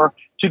floor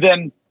to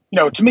then,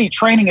 to me,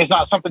 training is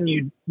not something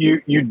you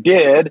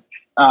did.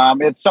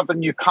 It's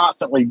something you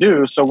constantly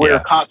do. So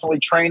we're constantly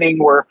training.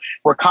 We're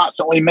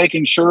constantly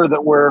making sure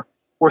that we're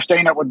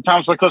staying up with the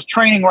times, because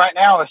training right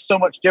now is so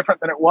much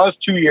different than it was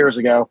 2 years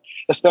ago,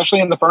 especially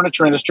in the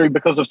furniture industry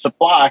because of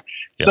supply.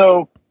 Yeah.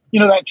 So,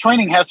 that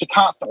training has to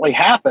constantly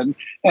happen.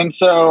 And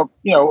so,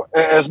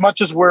 as much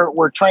as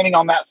we're training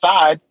on that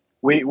side,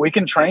 we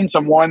can train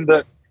someone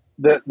that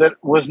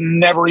was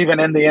never even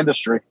in the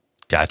industry.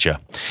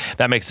 Gotcha.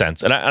 That makes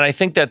sense. And I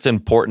think that's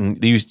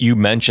important. You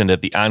mentioned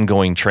at the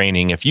ongoing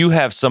training, if you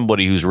have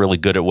somebody who's really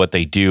good at what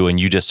they do and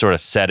you just sort of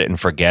set it and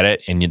forget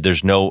it, and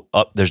there's no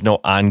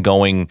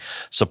ongoing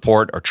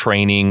support or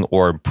training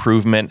or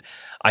improvement,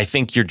 I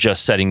think you're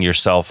just setting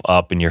yourself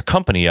up and your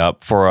company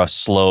up for a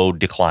slow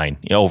decline,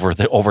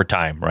 over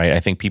time, right? I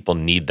think people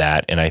need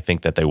that, and I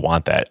think that they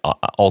want that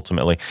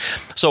ultimately.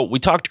 So we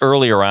talked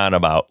earlier on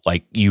about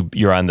like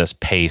you're on this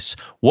pace.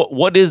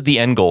 What is the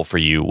end goal for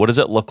you? What does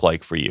it look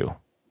like for you?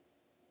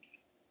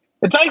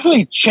 It's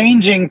actually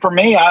changing for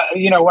me.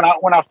 When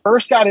I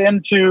first got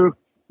into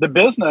the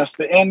business,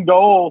 the end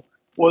goal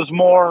was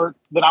more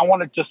that I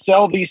wanted to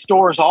sell these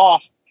stores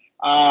off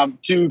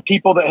to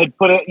people that had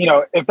put it,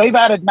 if they've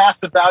added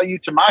massive value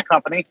to my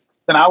company,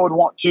 then I would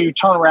want to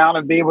turn around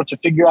and be able to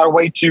figure out a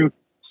way to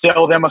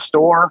sell them a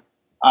store.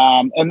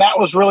 And that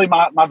was really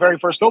my very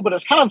first goal, but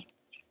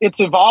it's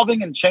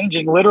evolving and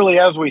changing literally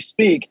as we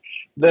speak.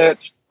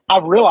 That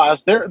I've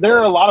realized there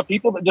are a lot of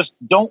people that just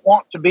don't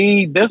want to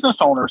be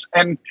business owners,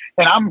 and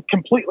I'm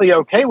completely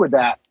okay with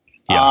that.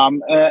 Yeah.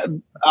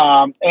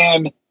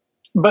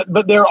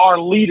 But there are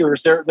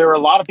leaders. There are a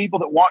lot of people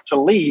that want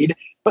to lead,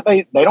 but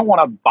they don't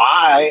want to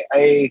buy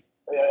a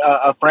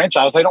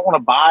franchise. They don't want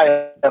to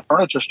buy a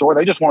furniture store.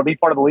 They just want to be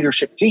part of the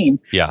leadership team.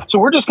 Yeah. So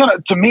we're just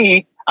to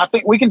me, I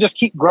think we can just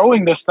keep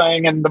growing this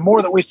thing, and the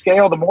more that we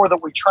scale, the more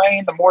that we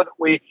train, the more that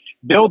we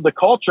build the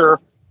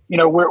culture.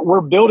 We're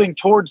building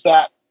towards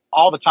that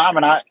all the time.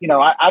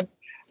 And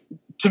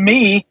to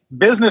me,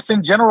 business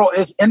in general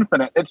is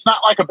infinite. It's not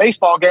like a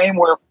baseball game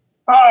where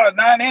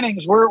 9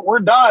 innings, we're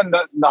done.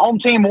 The home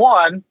team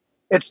won.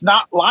 It's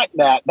not like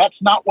that.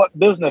 That's not what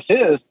business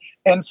is.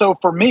 And so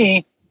for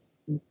me,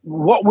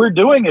 what we're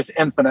doing is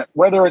infinite.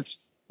 Whether it's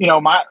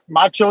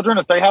my children,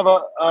 if they have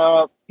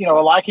a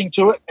liking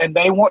to it and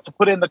they want to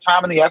put in the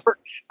time and the effort,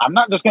 I'm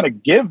not just going to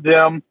give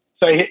them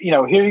say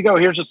here you go,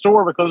 here's a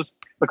store because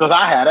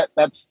I had it.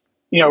 That's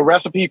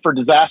recipe for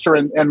disaster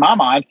in my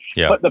mind.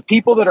 Yeah. But the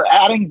people that are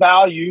adding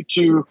value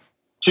to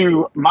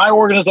my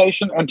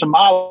organization and to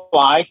my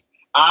life,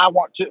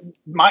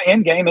 my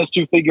end game is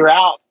to figure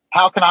out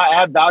how can I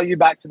add value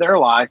back to their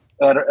life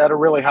at a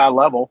really high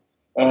level.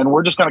 And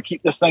we're just going to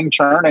keep this thing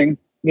churning,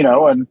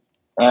 and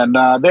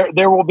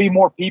there will be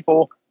more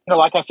people.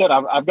 Like I said,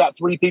 I've got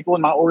 3 people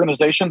in my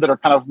organization that are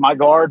kind of my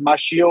guard, my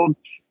shield.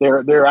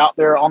 They're out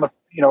there on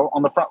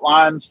the front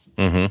lines,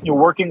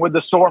 working with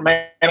the store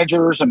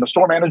managers, and the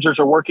store managers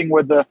are working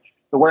with the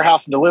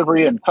warehouse and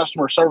delivery and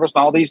customer service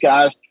and all these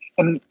guys.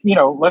 And,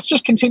 let's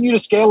just continue to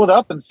scale it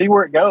up and see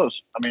where it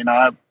goes.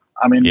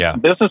 Yeah.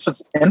 Business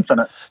is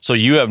infinite. So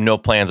you have no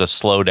plans to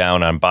slow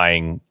down on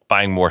buying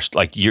more,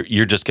 like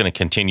you're just going to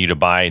continue to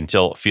buy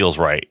until it feels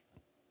right.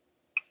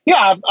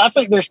 Yeah, I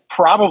think there's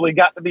probably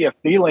got to be a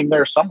feeling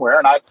there somewhere.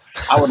 And I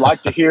would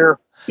like to hear,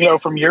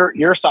 from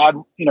your side,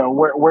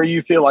 where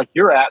you feel like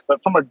you're at.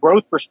 But from a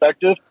growth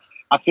perspective,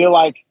 I feel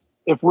like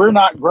if we're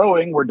not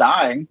growing, we're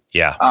dying.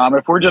 Yeah.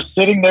 If we're just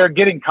sitting there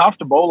getting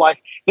comfortable,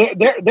 like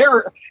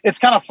it's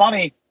kind of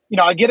funny.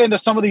 I get into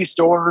some of these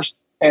stores,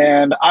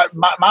 and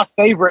my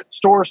favorite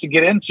stores to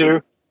get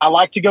into, I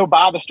like to go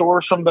buy the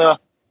stores from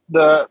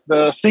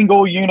the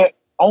single unit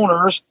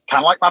owners,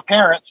 kind of like my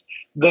parents,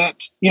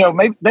 that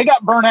maybe they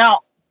got burnt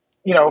out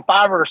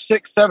 5 or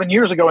 6, 7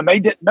 years ago, and they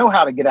didn't know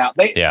how to get out.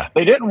 They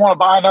didn't want to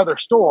buy another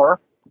store,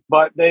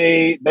 but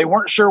they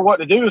weren't sure what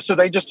to do, so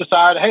they just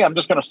decided, hey, I'm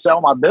just going to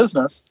sell my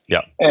business.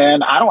 Yeah.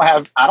 And I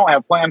don't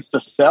have plans to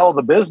sell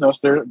the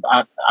business.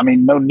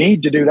 No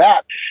need to do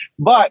that.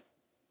 But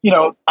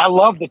I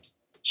love the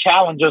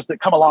challenges that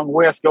come along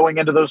with going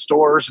into those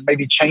stores, and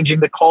maybe changing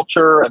the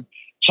culture and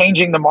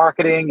changing the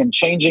marketing and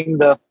changing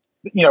the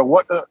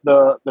what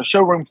the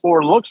showroom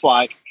floor looks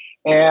like,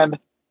 and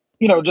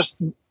just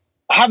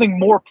having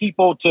more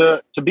people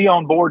to be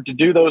on board to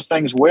do those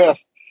things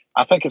with.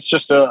 I think it's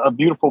just a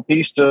beautiful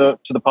piece to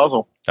the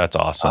puzzle. That's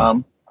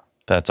awesome.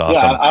 That's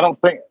awesome. Yeah, I don't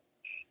think.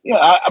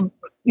 Yeah,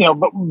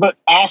 but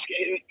ask.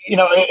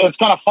 It's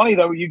kind of funny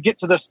though. You get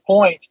to this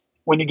point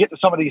when you get to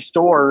some of these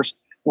stores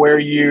where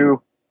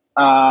you're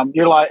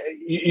like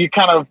you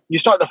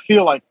start to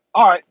feel like,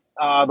 all right,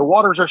 the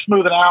waters are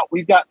smoothing out.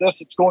 We've got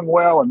this; it's going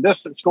well, and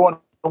this it's going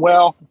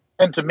well.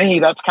 And to me,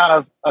 that's kind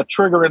of a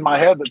trigger in my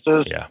head that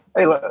says,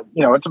 hey,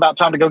 it's about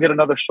time to go get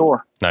another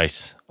store.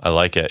 Nice. I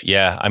like it.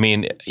 Yeah.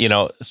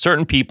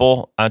 Certain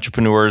people,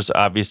 entrepreneurs,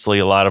 obviously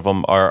a lot of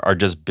them are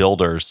just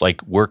builders.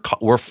 Like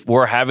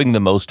we're having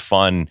the most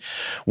fun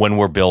when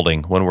we're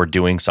building, when we're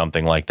doing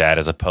something like that,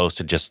 as opposed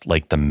to just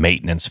like the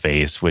maintenance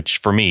phase, which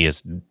for me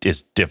is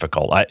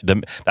difficult.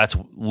 That's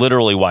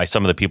literally why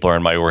some of the people are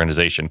in my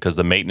organization, because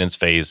the maintenance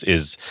phase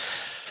is...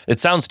 It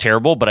sounds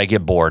terrible, but I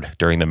get bored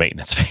during the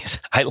maintenance phase.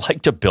 I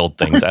like to build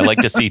things. I like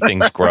to see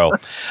things grow.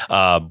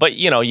 But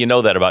you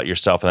know that about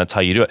yourself, and that's how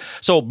you do it.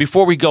 So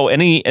before we go,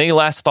 any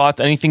last thoughts?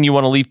 Anything you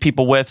want to leave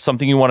people with?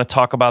 Something you want to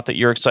talk about that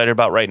you're excited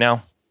about right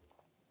now?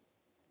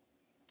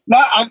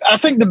 No, I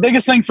think the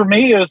biggest thing for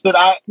me is that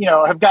I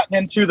have gotten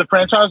into the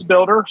franchise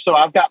builder. So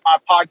I've got my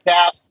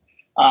podcast.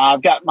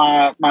 I've got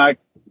my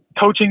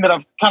coaching that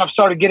I've kind of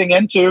started getting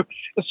into.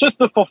 It's just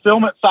the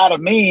fulfillment side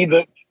of me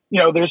that.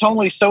 There's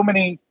only so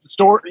many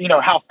stores,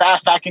 how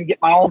fast I can get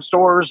my own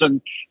stores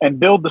and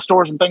build the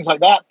stores and things like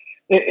that.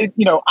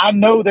 I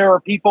know there are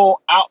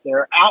people out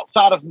there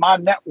outside of my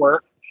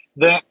network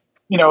that,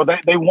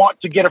 they want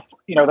to get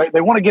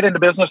they want to get into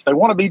business. They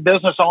want to be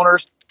business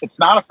owners. It's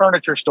not a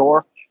furniture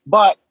store,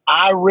 but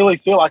I really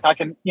feel like I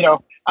can,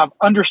 I've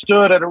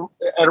understood at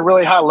a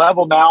really high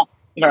level now,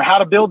 how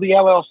to build the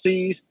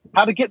LLCs,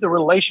 how to get the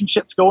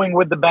relationships going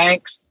with the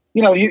banks.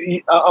 A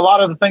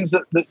lot of the things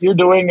that you're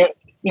doing,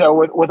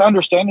 with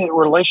understanding that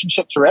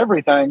relationships are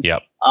everything.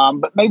 Yep.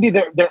 But maybe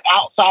they're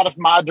outside of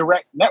my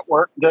direct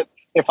network, that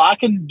if I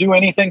can do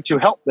anything to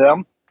help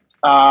them,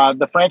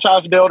 the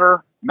Franchise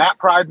Builder, Matt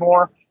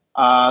Pridemore,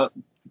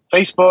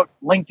 Facebook,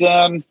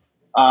 LinkedIn,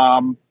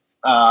 Apple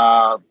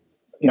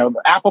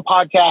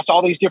Podcast,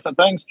 all these different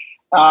things.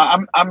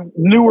 I'm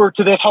newer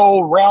to this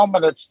whole realm,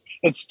 and it's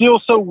still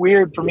so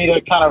weird for me to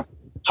kind of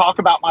talk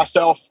about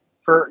myself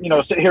for,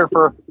 sit here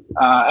for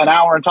an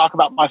hour and talk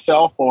about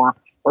myself or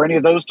any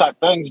of those type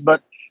things.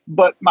 But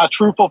my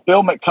true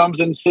fulfillment comes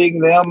in seeing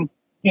them,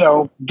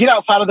 get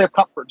outside of their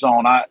comfort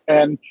zone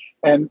and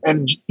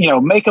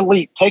make a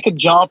leap, take a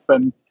jump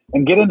and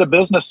get into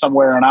business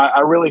somewhere. And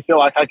I really feel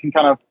like I can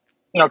kind of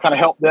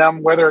help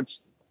them, whether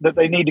it's that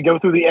they need to go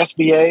through the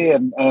SBA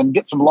and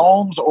get some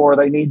loans, or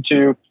they need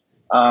to,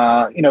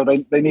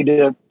 they need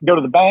to go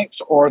to the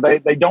banks, or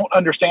they don't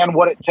understand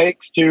what it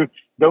takes to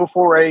go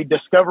for a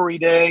discovery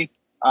day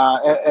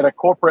at a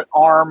corporate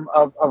arm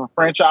of a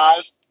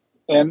franchise.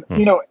 And,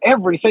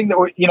 everything that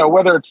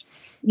whether it's,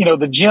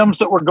 the gyms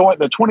that we're going,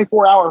 the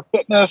 24-hour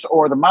fitness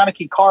or the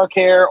Meineke Car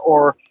Care,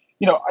 or,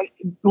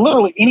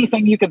 literally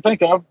anything you can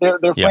think of, they're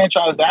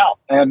franchised out,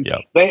 and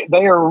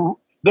they are,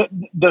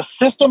 the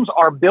systems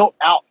are built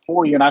out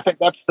for you. And I think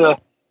that's the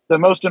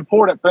most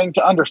important thing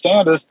to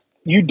understand is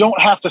you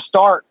don't have to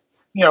start,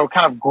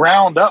 kind of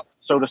ground up,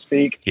 so to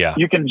speak. Yeah.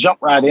 You can jump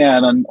right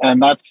in.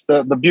 And that's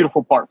the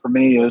beautiful part for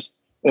me is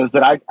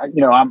that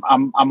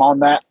I'm on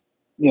that,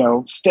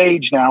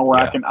 stage now where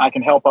I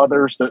can help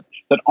others that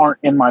aren't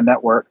in my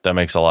network. That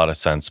makes a lot of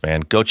sense, man.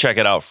 Go check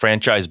it out.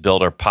 Franchise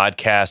Builder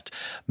Podcast.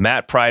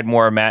 Matt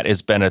Pridemore. Matt,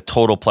 it's been a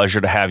total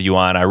pleasure to have you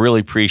on. I really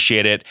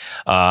appreciate it.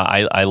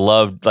 I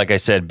loved, like I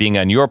said, being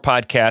on your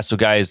podcast. So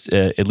guys,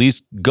 at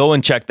least go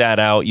and check that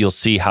out. You'll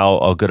see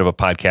how good of a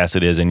podcast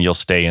it is, and you'll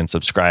stay and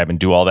subscribe and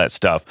do all that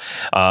stuff.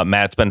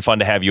 Matt, it's been fun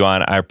to have you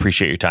on. I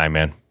appreciate your time,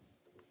 man.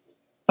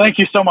 Thank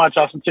you so much.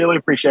 I sincerely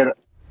appreciate it.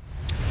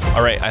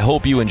 All right, I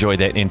hope you enjoyed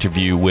that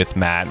interview with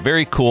Matt.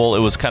 Very cool. It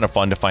was kind of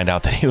fun to find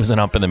out that he was an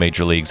ump in the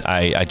major leagues.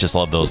 I just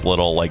love those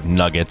little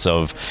nuggets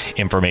of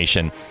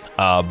information.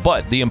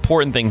 But the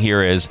important thing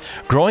here is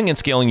growing and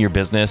scaling your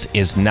business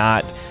is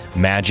not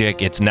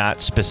magic. It's not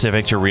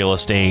specific to real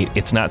estate.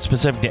 It's not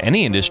specific to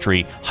any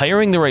industry.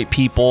 Hiring the right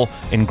people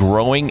and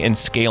growing and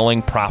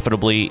scaling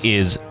profitably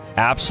is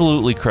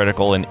absolutely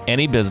critical in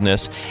any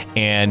business,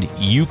 and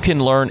you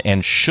can learn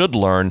and should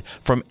learn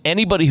from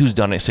anybody who's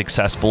done it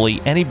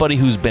successfully. Anybody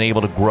who's been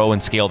able to grow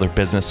and scale their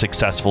business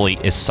successfully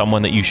is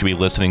someone that you should be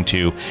listening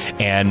to.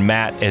 And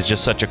Matt is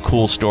just such a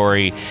cool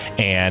story,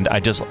 and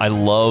I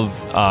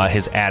love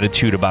his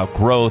attitude about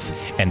growth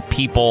and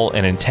people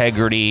and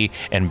integrity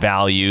and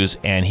values,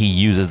 and he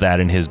uses that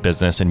in his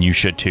business, and you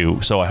should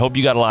too. So I hope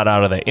you got a lot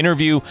out of that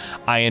interview.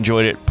 I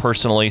enjoyed it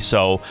personally.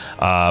 So,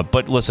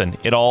 but listen,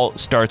 it all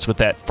starts with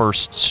that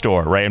first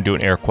store, right? I'm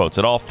doing air quotes.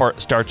 It all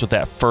starts with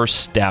that first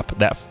step,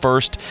 that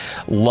first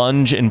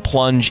lunge and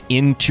plunge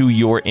into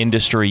your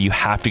industry. You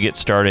have to get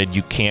started.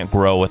 You can't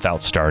grow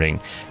without starting.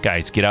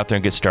 Guys, get out there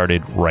and get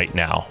started right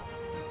now.